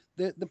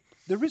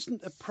there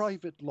isn't a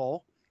private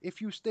law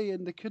if you stay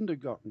in the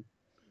kindergarten,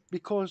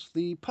 because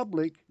the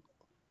public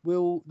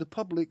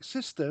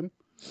system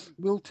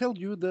will tell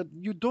you that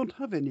you don't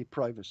have any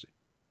privacy.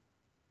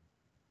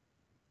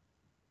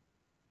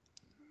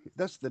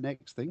 That's the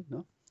next thing,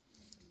 no?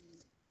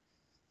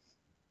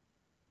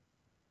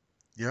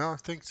 Yeah, I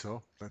think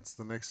so. That's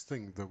the next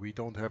thing, that we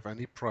don't have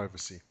any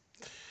privacy.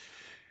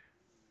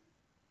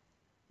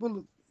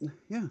 Well,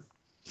 yeah.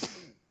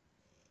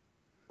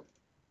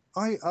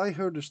 I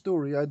heard a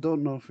story. I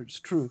don't know if it's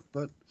true,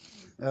 but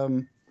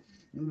um,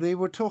 they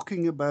were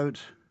talking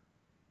about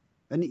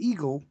an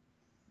eagle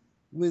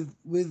with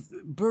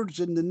birds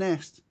in the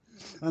nest,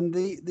 and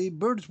the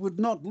birds would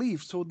not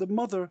leave, so the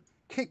mother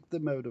kicked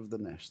them out of the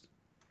nest.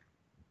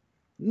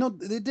 Not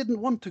they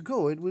didn't want to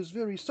go. It was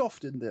very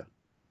soft in there,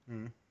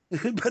 Mm.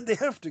 but they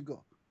have to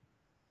go.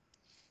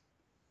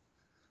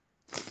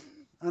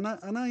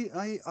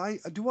 I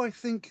do I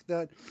think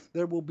that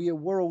there will be a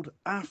world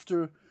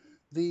after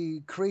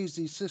the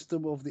crazy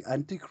system of the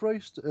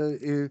Antichrist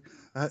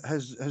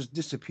has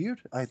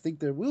disappeared. I think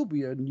there will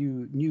be a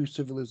new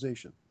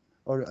civilization,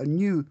 or a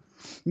new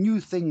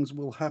things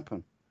will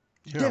happen.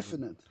 Yeah,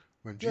 Definite,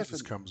 when Jesus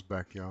definite, comes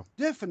back, yeah.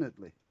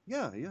 definitely.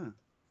 Yeah, yeah.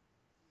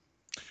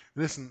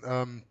 Listen,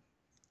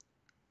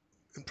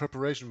 in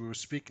preparation, we were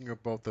speaking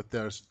about that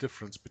there's a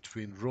difference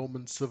between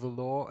Roman civil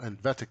law and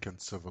Vatican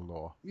civil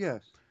law.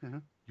 Yes. Uh-huh.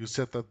 You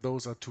said that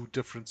those are two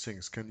different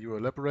things. Can you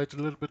elaborate a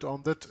little bit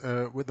on that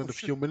Oh, within a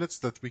sure, few minutes,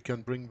 that we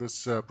can bring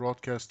this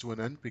broadcast to an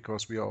end,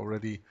 because we are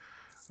already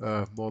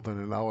more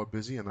than an hour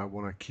busy and I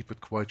want to keep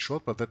it quite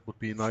short, but that would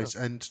be a sure. nice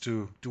end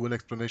to do an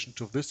explanation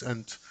to this,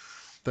 and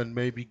then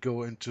maybe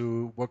go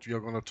into what we are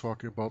going to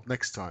talk about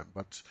next time.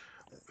 But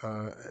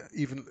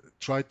even just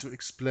try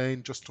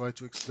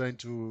to explain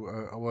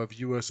to our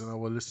viewers and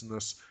our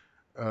listeners,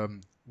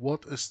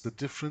 what is the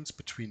difference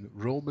between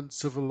Roman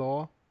civil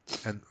law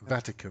and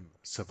Vatican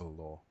civil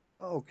law?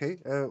 Okay,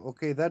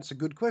 okay, that's a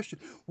good question.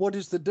 What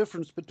is the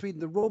difference between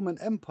the Roman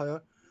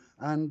Empire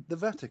and the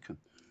Vatican?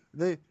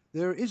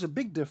 There is a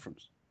big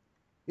difference.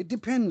 It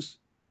depends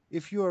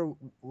if you are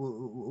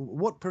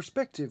what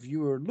perspective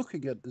you are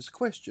looking at this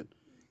question.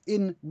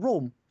 In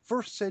Rome,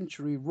 first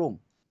century Rome,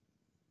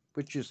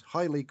 which is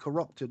highly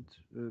corrupted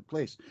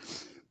place,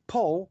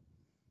 Paul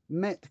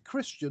met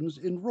Christians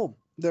in Rome.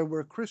 There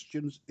were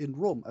Christians in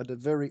Rome at a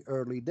very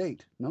early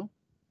date. No,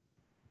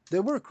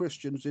 there were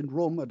Christians in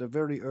Rome at a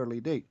very early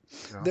date.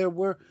 Yeah. There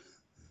were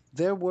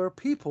there were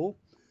people,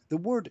 the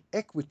word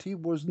equity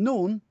was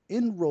known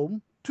in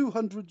Rome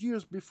 200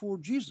 years before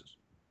Jesus.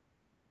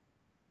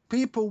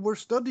 People were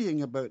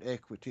studying about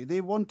equity. They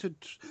wanted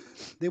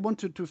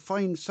to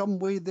find some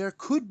way there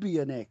could be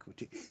an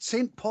equity.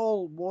 St.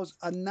 Paul was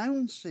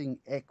announcing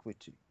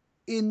equity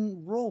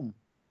in Rome.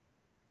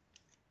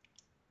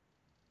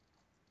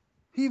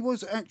 He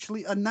was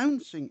actually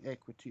announcing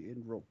equity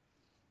in Rome.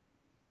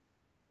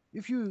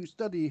 If you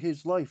study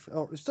his life,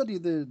 or study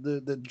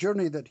the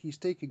journey that he's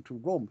taking to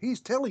Rome, he's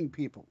telling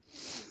people.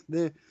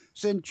 The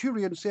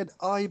centurion said,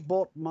 I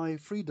bought my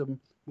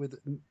freedom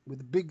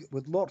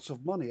with lots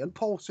of money. And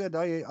Paul said,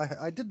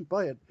 I didn't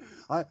buy it.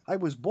 I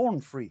was born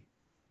free.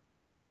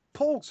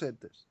 Paul said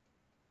this.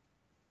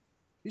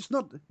 It's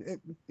not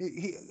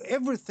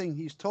everything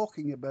he's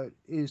talking about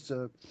is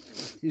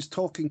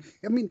talking.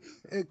 I mean,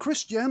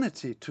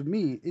 Christianity to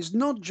me is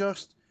not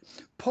just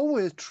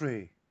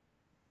poetry.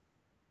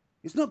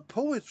 It's not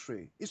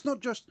poetry. It's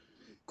not just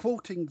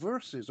quoting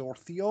verses or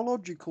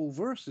theological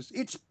verses.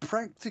 It's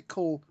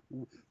practical.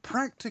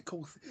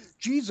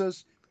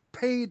 Jesus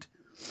paid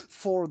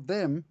for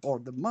them, or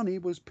the money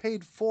was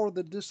paid for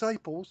the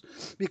disciples,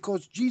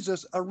 because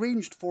Jesus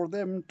arranged for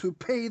them to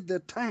pay the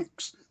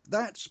tax.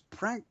 That's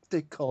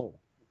practical.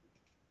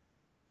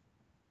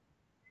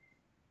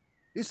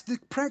 It's the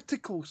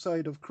practical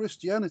side of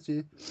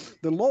Christianity,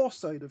 the law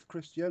side of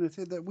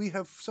Christianity, that we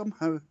have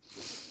somehow,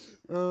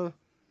 I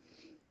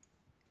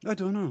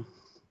don't know,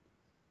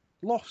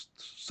 lost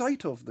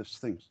sight of these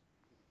things.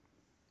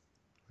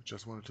 I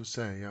just wanted to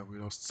say, yeah, we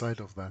lost sight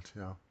of that,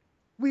 yeah.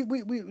 We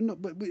no,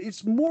 but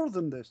it's more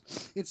than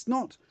this. It's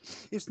not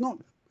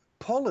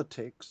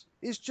politics.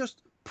 It's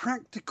just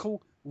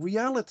practical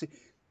reality.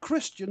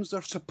 Christians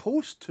are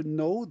supposed to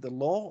know the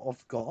law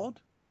of God.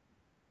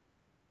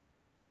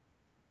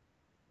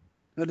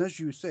 And as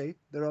you say,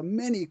 there are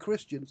many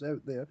Christians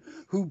out there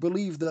who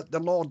believe that the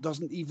law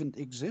doesn't even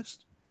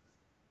exist.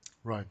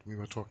 Right, we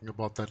were talking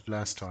about that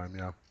last time,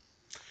 yeah.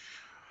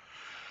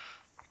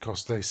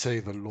 Because they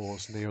say the law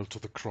is nailed to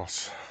the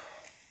cross.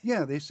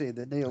 Yeah, they say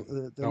the nail.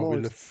 And The now law we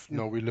is. live.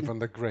 Now we live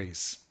under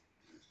grace.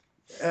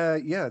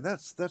 Yeah,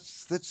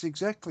 that's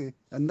exactly,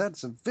 and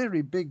that's a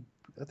very big.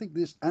 I think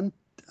this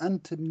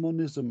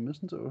antimonism,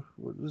 isn't it? Or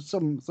there's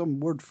some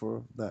word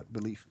for that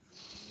belief.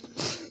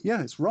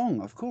 Yeah, it's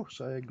wrong. Of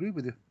course, I agree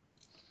with you.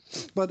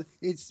 But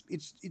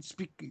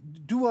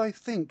do I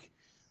think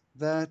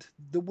that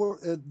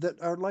that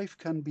our life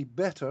can be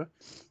better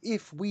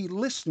if we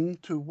listen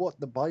to what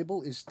the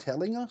Bible is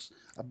telling us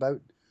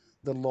about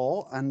the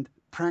law and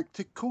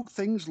practical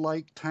things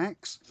like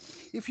tax?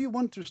 If you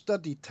want to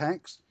study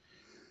tax,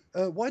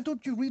 why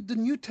don't you read the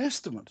New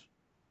Testament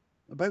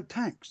about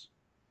tax?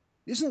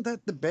 Isn't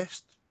that the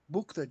best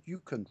book that you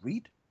can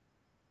read?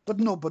 But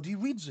nobody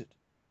reads it.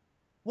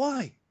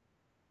 Why?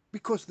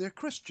 Because they're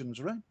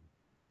Christians, right?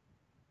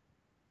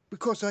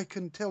 Because I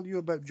can tell you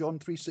about John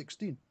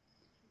 3:16.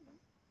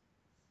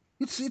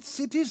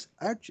 It is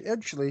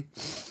actually.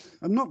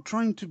 I'm not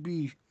trying to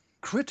be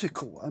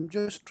critical. I'm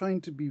just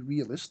trying to be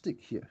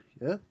realistic here.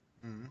 Yeah.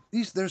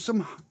 There's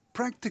some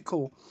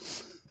practical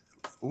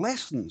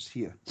lessons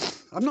here.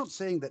 I'm not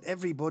saying that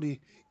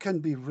everybody can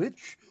be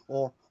rich,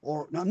 or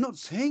I'm not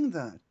saying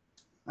that.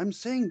 I'm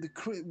saying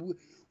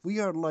we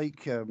are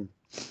like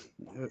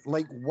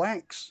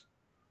wax.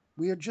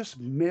 We are just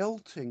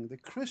melting. The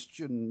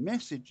Christian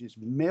message is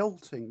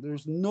melting.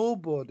 There's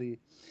nobody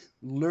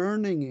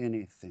learning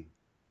anything.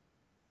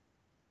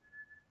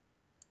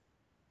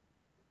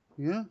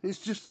 Yeah,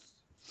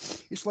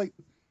 it's like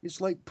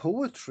it's like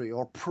poetry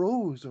or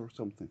prose or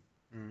something.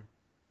 Mm.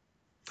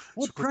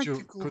 So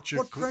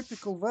What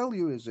practical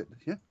value is it?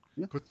 Yeah,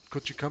 yeah,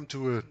 could you come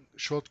to a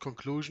short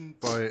conclusion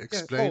by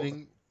yeah. Oh,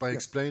 yeah.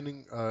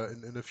 explaining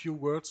in a few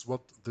words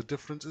what the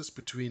difference is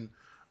between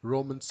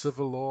Roman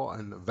civil law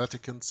and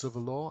Vatican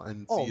civil law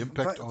and Oh, the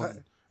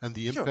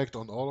sure. impact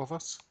on all of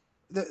us?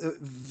 The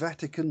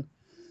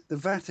the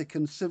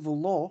Vatican civil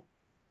law,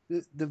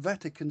 the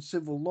Vatican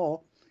civil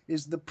law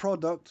is the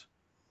product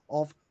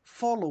of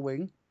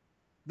following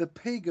the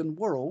pagan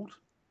world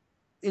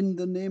in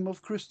the name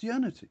of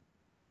Christianity.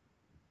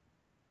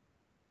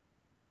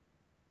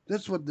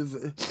 That's what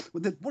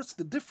what's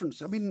the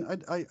difference? I mean,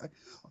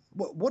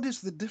 what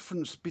is the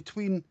difference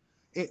between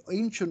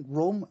ancient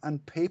Rome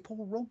and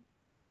papal Rome?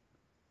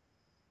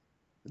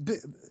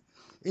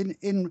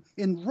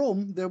 In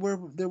Rome, there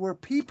were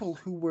people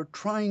who were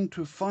trying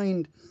to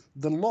find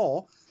the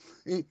law.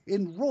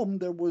 In Rome,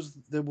 there was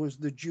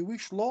the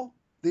Jewish law.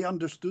 They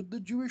understood the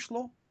Jewish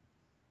law.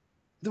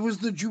 There was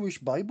the Jewish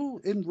Bible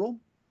in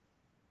Rome.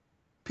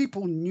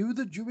 People knew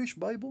the Jewish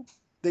Bible.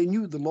 They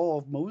knew the law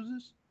of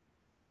Moses.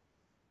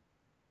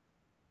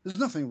 There's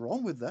nothing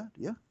wrong with that.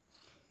 Yeah.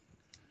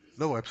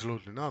 No,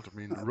 absolutely not. I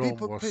mean,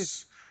 People pay.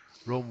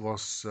 Rome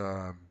was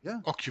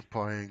Yeah.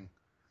 occupying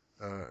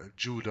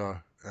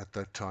Judah at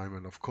that time,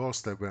 and of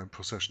course they were in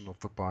possession of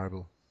the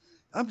Bible.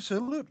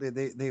 Absolutely,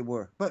 they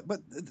were.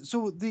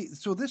 So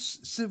this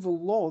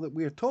civil law that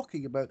we are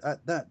talking about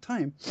at that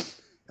time,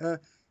 uh,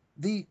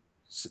 the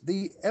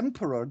the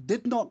emperor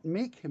did not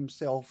make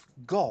himself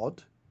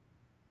God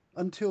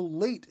until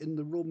late in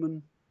the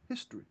Roman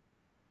history,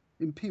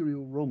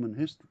 imperial Roman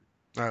history.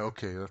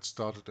 Okay, that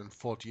started in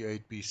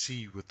 48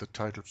 BC with the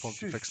title Sure,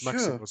 Pontifex sure,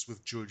 Maximus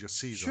with Julius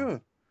Caesar.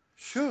 sure,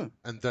 sure.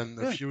 And then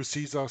a Yeah, few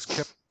Caesars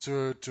kept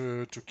to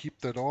keep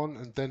that on,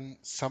 and then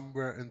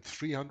somewhere in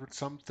 300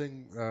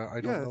 something,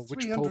 I don't yeah. know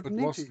which pope it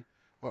was, 380,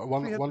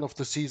 one 300. of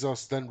the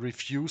Caesars then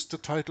refused the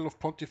title of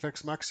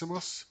Pontifex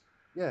Maximus,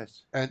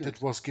 Yes, and it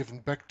yes, was given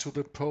back to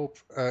the Pope,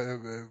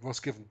 was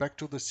given back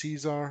to the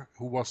Caesar,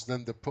 who was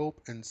then the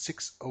Pope in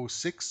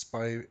 606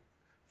 by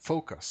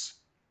Phocas.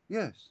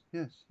 yes.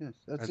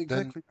 That's And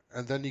then exactly.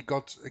 he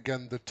got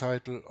again the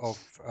title of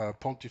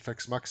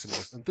Pontifex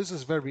Maximus. And this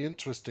is very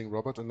interesting,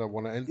 Robert, and I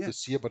want to end Yeah,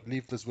 this here, but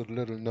leave this with a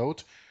little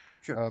note.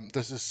 sure.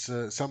 This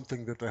is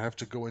something that I have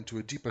to go into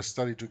a deeper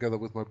study together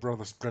with my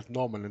brothers Brett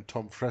Norman and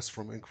Tom Fress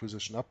from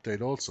Inquisition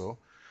Update also.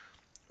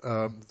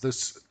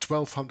 This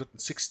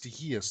 1260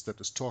 years that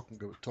is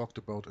talked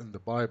about in the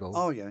Bible,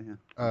 Oh yeah, yeah.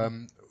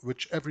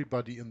 which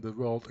everybody in the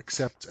world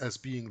accepts as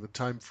being the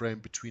time frame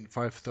between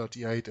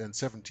 538 and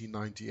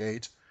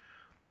 1798,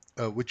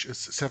 which is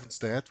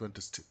Seventh-day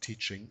Adventist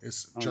teaching,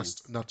 is Oh yeah,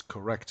 just not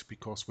correct,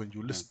 because when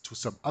you yeah. listen to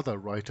some other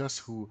writers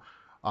who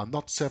are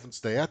not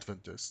Seventh-day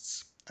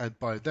Adventists, and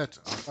by that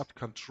are not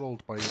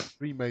controlled by a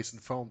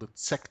Freemason-founded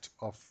sect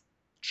of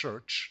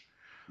church,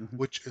 Hmm.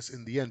 which is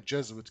in the end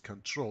Jesuit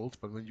controlled,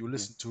 but when you Yeah,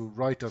 listen to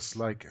writers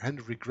like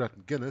Henry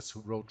Grattan Guinness,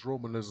 who wrote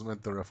Romanism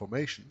and the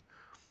Reformation,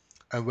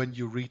 and when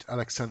you read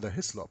Alexander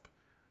Hislop,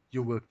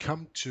 you hmm, will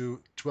come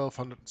to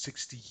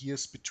 1260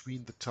 years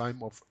between the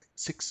time of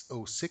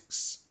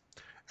 606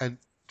 and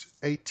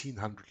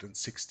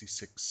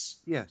 1866,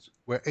 yes,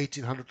 where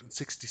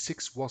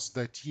 1866 was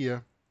that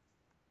year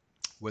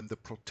when the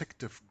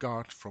protective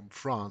guard from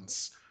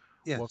France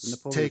yes. was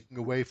Napoleon. taken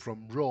away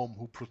from Rome,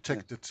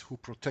 Yes, who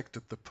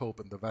protected the Pope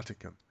and the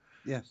Vatican.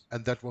 yes.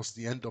 And that was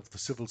the end of the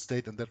civil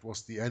state, and that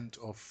was the end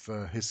of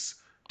his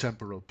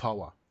temporal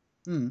power.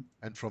 Mm.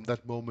 And from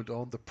that moment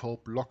on, the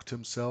Pope locked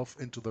himself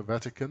into the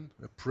Vatican,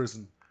 a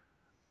prison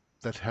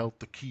that held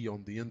the key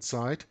on the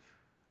inside,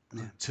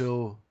 Yeah.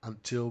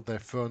 until they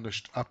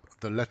furnished up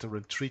the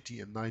Lateran Treaty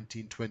in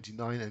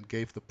 1929 and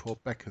gave the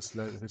Pope back his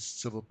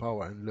civil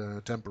power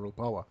and temporal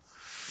power.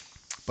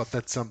 But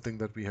that's something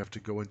that we have to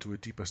go into a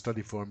deeper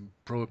study for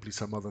probably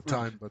some other Right.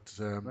 time. But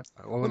Right.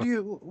 I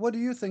wanna, What do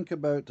you think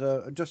about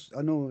just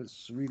I know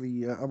it's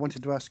really I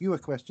wanted to ask you a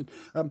question.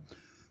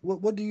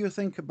 What do you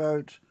think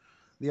about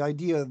the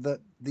idea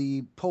that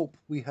the Pope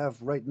we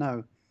have right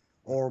now,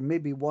 or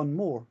maybe one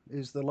more,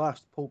 is the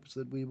last popes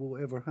that we will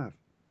ever have?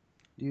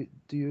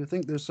 Do you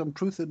think there's some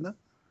truth in that?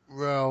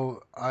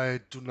 well, I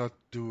do not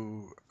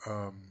do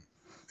Yes.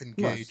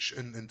 engage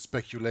in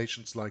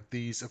speculations like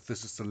these, if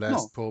this is the No.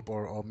 last pope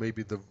or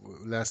maybe the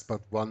last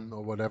but one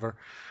or whatever.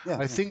 Yeah.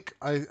 I Yeah. think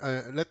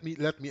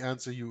let me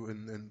answer you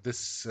in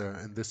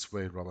this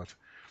way, Robert.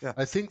 Yeah.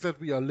 I think that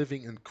we are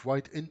living in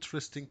quite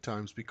interesting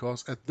times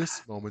because at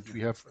this moment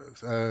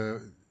Yeah.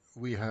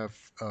 we have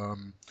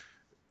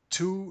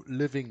two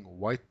living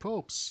white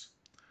popes.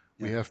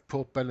 We Yeah. have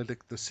Pope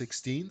Benedict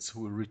XVI,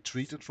 who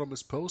retreated from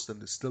his post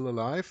and is still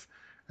alive,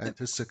 and Yep.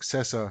 his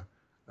successor,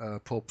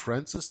 Pope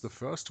Francis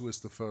I, who is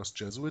the first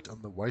Jesuit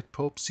on the white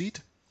pope seat.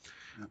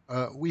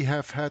 Yeah. We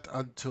have had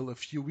until a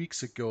few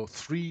weeks ago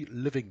three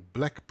living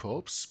black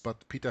popes,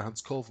 but Peter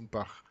Hans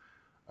Kolvenbach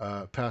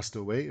passed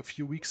away a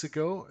few weeks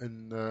ago,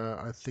 and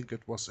I think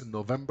it was in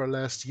November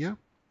last year.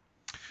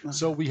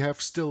 So Uh-huh. we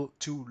have still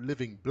two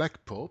living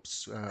black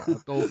popes,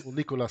 Adolfo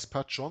Nicolas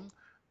Pachon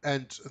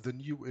and the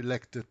new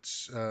elected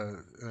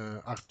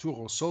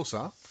Arturo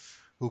Sosa,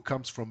 who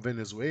comes from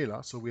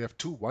Venezuela. So we have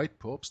two white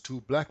popes,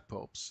 two black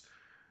popes,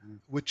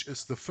 which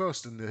is the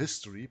first in the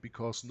history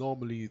because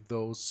normally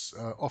those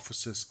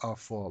offices are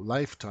for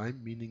lifetime,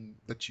 meaning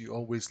that you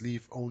always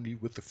leave only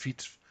with the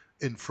feet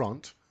in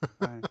front.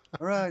 Right.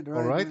 Right. All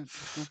Right. right. Right.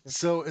 Okay.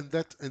 So in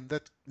that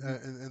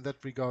Mhm. in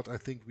that regard, I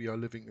think we are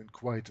living in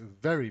quite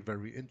very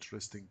very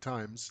interesting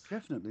times.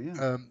 Definitely.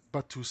 Yeah.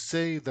 But to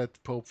say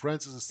that Pope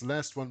Francis is the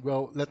last one,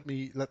 well, let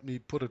me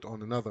put it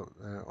on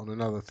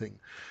another thing.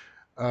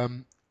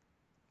 Um,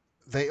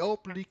 they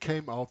openly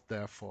came out,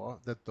 therefore,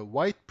 that the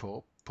white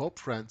Pope, Pope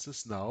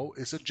Francis, now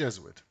is a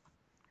Jesuit.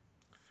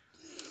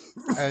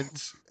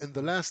 And in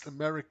the last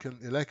American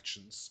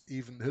elections,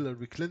 even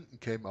Hillary Clinton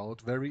came out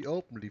very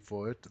openly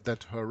for it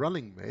that her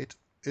running mate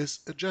is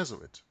a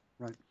Jesuit.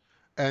 Right.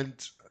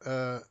 And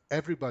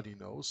everybody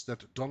knows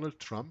that Donald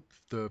Trump,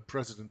 the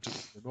president to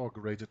be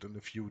inaugurated in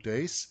a few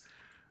days,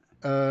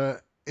 uh,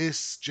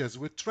 is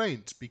Jesuit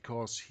trained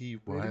because he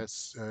Really.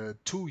 has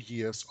 2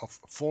 years of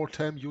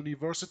Fordham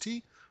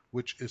University,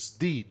 which is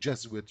the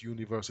Jesuit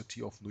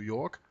University of New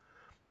York,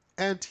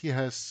 and he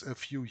has a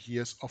few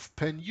years of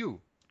Penn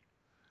U.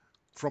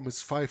 From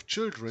his 5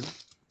 children,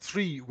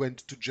 3 went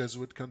to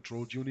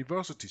Jesuit-controlled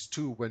universities.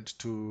 2 went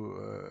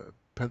to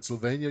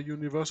Pennsylvania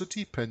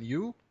University, Penn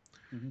U,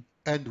 Hmm.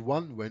 and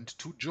 1 went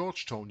to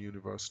Georgetown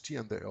University,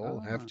 and they all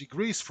have Ah.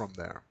 degrees from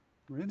there.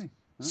 Really.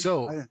 Huh?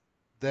 So I.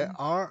 there Mm.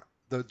 are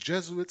the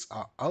Jesuits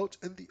are out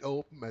in the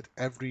open at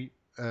every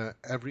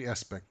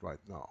aspect right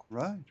now.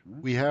 Right.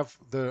 Right. We have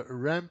the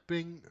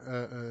ramping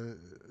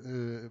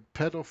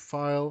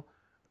pedophile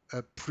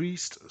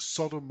priest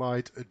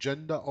sodomite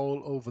agenda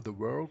all over the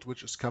world,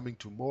 which is coming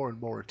to more and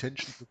more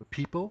attention to the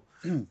people,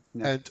 Yeah.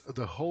 and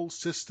the whole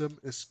system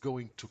is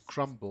going to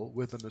crumble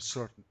within a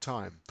certain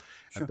time.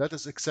 And Sure. that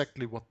is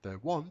exactly what they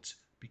want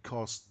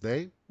because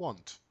they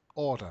want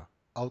order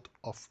out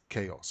of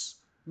chaos.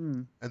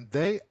 Mm. And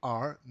they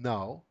are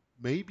now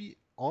maybe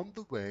on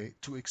the way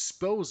to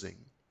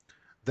exposing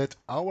that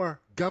our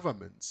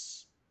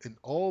governments in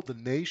all the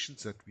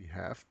nations that we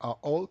have are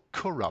all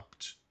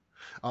corrupt,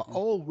 are Yeah.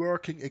 all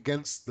working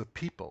against the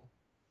people.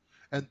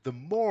 And the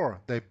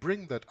more they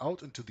bring that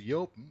out into the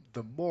open,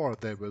 the more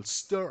they will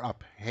stir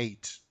up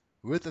hate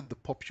within the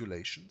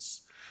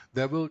populations.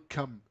 There will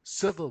come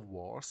civil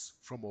wars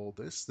from all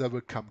this. There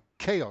will come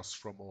chaos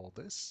from all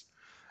this.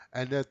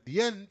 And at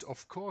the end,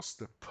 of course,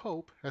 the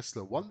Pope has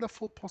the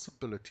wonderful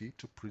possibility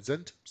to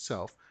present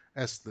himself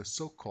as the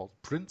so-called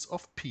Prince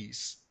of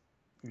Peace,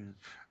 Yeah.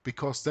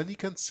 because then he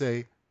can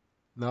say,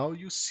 now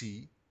you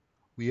see,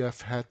 we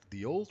have had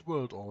the old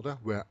world order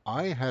where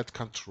I had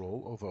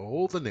control over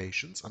all the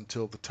nations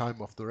until the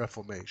time of the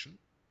Reformation.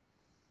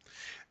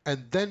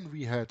 And then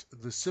we had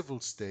the civil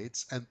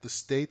states and the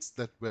states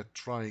that were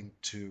trying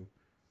to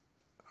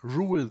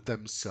rule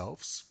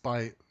themselves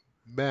by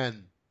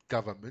man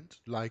government,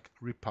 like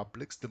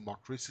republics,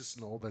 democracies,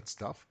 and all that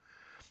stuff.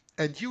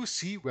 And you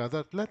see where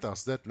that led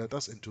us. That led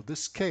us into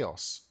this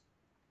chaos.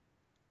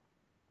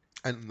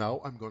 And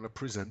now I'm going to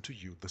present to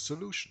you the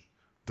solution.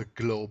 The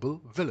global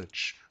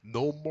village.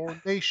 No more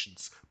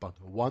nations, but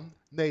one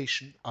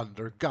nation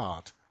under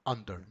God.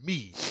 Under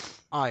me.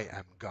 I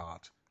am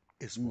God,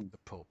 is what Mm. the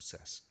Pope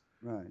says.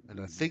 Right. And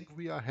I Right. think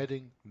we are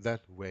heading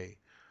that way.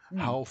 Mm.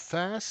 How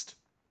fast?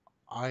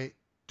 I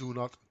do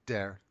not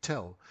dare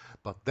tell.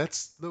 But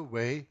that's the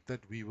way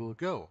that we will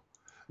go.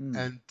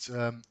 And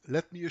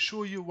let me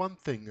assure you one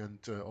thing, and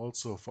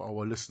also for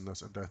our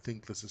listeners, and I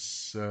think this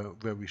is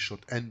where we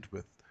should end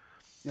with.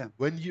 Yeah.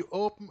 When you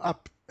open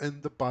up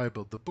in the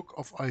Bible, the book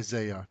of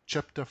Isaiah,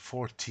 chapter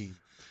 14,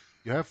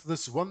 you have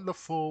this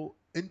wonderful,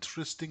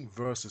 interesting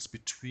verses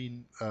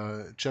between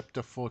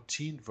chapter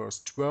 14,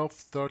 verse 12,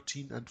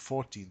 13, and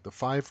 14, the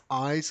 5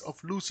 eyes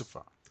of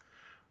Lucifer.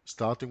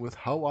 Starting with,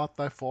 How art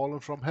thou fallen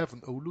from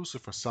heaven, O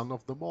Lucifer, son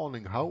of the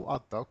morning? How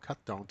art thou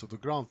cut down to the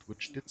ground,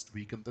 which didst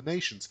weaken the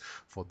nations?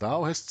 For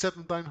thou hast said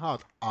in thine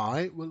heart,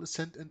 I will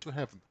ascend into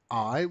heaven.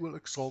 I will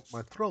exalt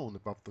my throne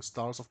above the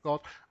stars of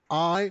God.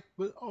 I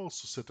will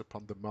also sit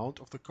upon the mount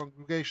of the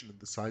congregation in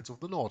the sides of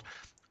the north.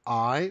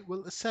 I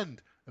will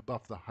ascend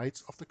above the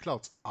heights of the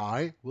clouds.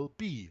 I will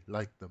be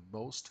like the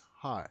Most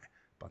High.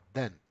 But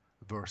then,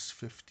 verse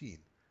 15,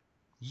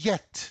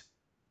 Yet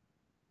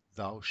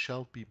thou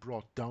shalt be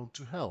brought down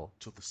to hell,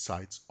 to the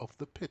sides of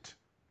the pit.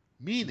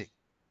 Meaning,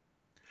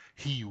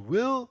 he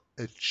will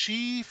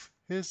achieve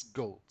his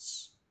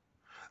goals.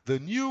 The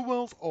New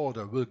World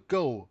Order will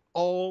go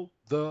all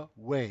the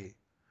way.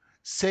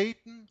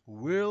 Satan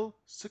will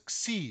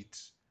succeed.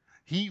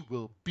 He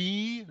will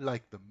be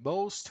like the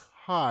Most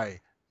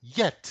High,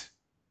 yet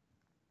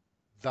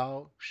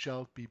thou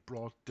shalt be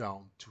brought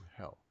down to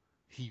hell.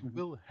 He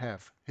will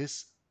have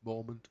his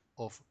moment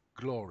of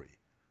glory.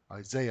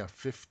 Isaiah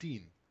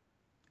 15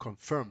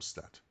 confirms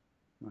that.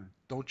 Right.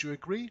 Don't you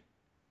agree?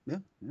 Yeah,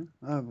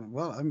 yeah.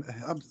 Well, I'm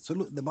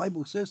absolutely. The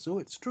Bible says so.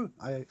 It's true.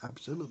 I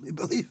absolutely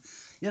believe.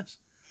 Yes.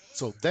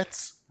 So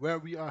that's where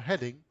we are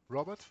heading,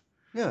 Robert.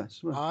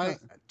 Yes. Well, I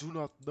do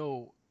not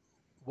know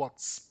what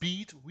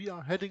speed we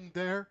are heading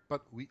there,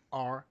 but we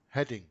are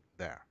heading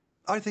there.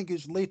 I think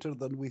it's later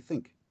than we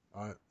think.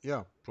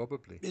 Yeah,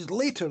 probably. It's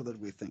later than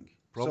we think.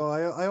 So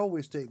I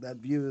always take that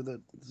view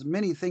that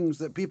many things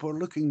that people are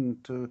looking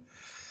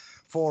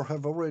for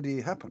have already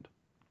happened,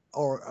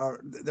 or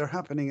they're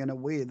happening in a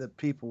way that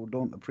people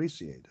don't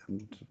appreciate.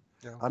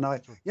 And I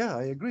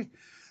agree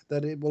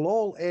that it will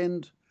all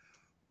end.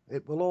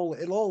 It'll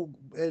all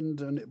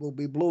end, and it will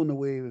be blown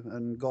away,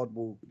 and God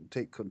will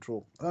take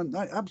control. And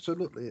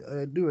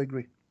I do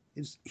agree.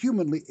 It's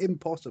humanly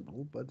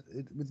impossible, but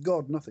with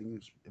God, nothing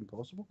is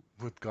impossible.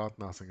 With God,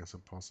 nothing is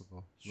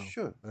impossible. No,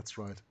 sure. That's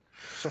right.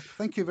 So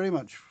thank you very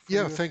much.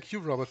 Thank you,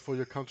 Robert, for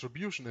your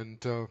contribution.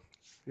 And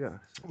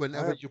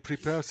whenever you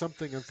prepare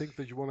something and think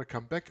that you want to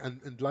come back and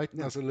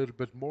enlighten us a little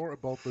bit more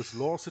about this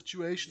law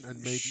situation, and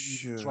maybe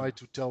even try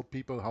to tell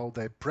people how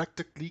they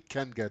practically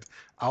can get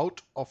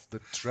out of the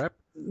trap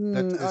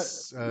that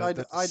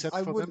is set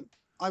for them.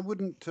 I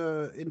wouldn't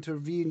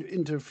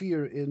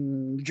interfere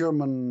in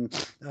German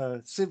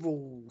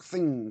civil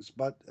things,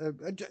 but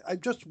I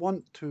just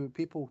want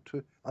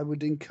I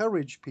would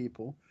encourage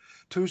people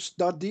to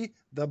study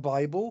the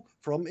Bible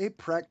from a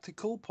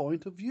practical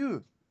point of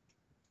view.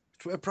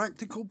 To a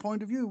practical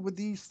point of view with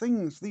these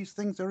things. These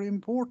things are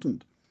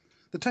important.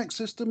 The tax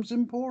system's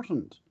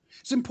important.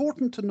 It's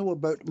important to know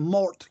about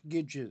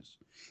mortgages.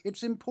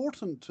 It's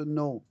important to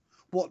know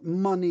what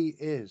money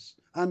is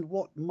and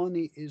what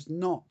money is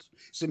not.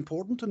 It's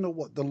important to know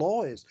what the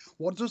law is.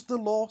 What does the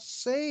law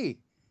say?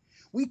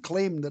 We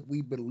claim that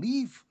we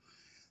believe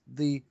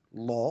the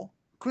law.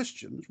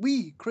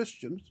 We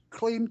Christians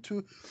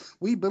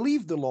we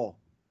believe the law.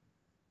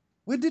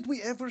 When did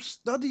we ever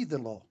study the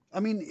law? I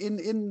mean,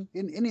 in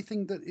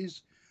anything that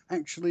is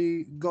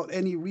actually got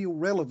any real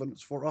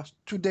relevance for us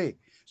today,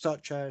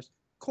 such as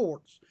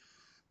courts,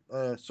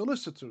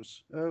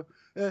 solicitors,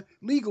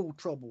 legal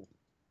trouble.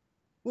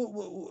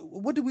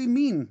 What do we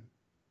mean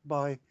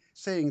by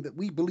saying that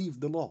we believe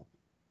the law?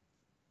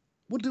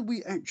 What do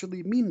we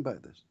actually mean by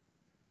this?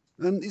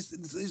 And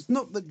it's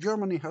not that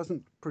Germany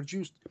hasn't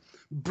produced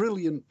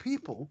brilliant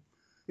people.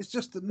 It's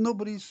just that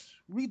nobody's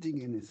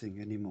reading anything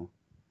anymore.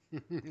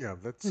 Yeah,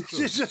 that's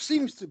true. It just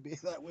seems to be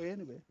that way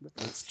anyway. But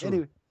that's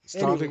true.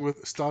 Anyway,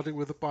 starting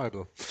with the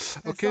Bible.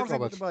 Okay, Robert.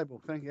 with the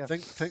Bible. Thank you.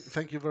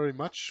 Thank you very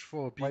much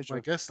for being my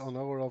guest on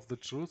Hour of the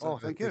Truth. Oh,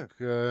 thank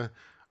you.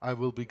 I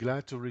will be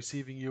glad to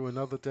receiving you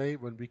another day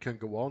when we can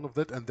go on with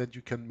it, and then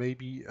you can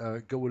maybe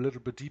go a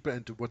little bit deeper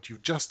into what you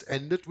just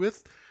ended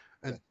with,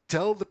 and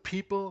tell the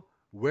people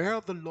where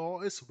the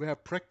law is, where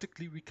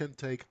practically we can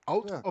take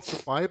out of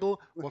the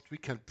Bible what we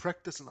can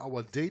practice in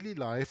our daily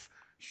life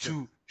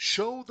to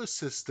show the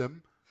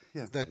system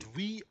that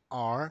we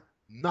are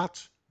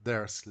not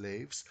their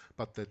slaves,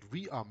 but that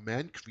we are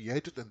men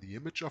created in the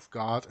image of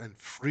God and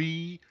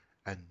free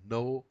and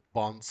no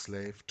bond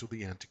slave to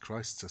the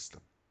Antichrist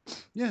system.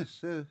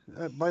 Yes,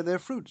 by their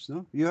fruits.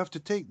 No, you have to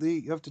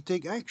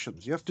take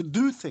actions. You have to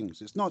do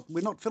things.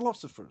 We're not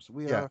philosophers.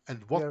 And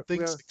what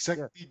things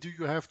exactly do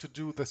you have to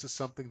do? This is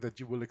something that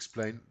you will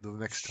explain the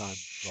next time.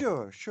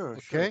 Sure.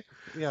 Okay.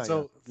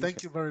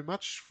 Thank you very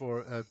much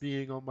for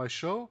being on my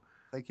show.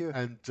 Thank you.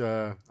 And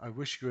I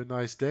wish you a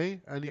nice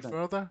day. Any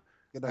further?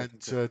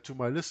 And to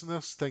my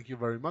listeners, thank you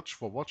very much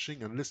for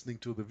watching and listening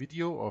to the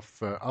video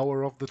of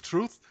Hour of the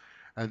Truth.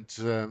 And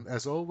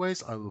as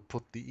always, I will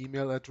put the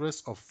email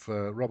address of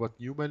Robert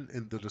Newman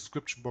in the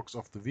description box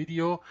of the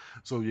video,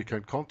 so you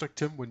can contact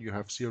him when you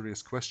have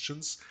serious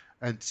questions.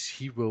 and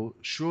he will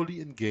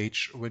surely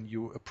engage when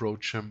you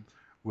approach him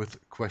with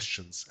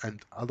questions.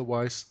 And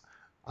otherwise,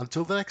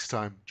 until the next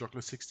time,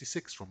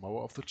 Joggler66 from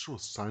Hour of the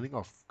Truth signing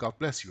off. God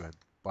bless you and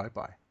bye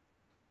bye.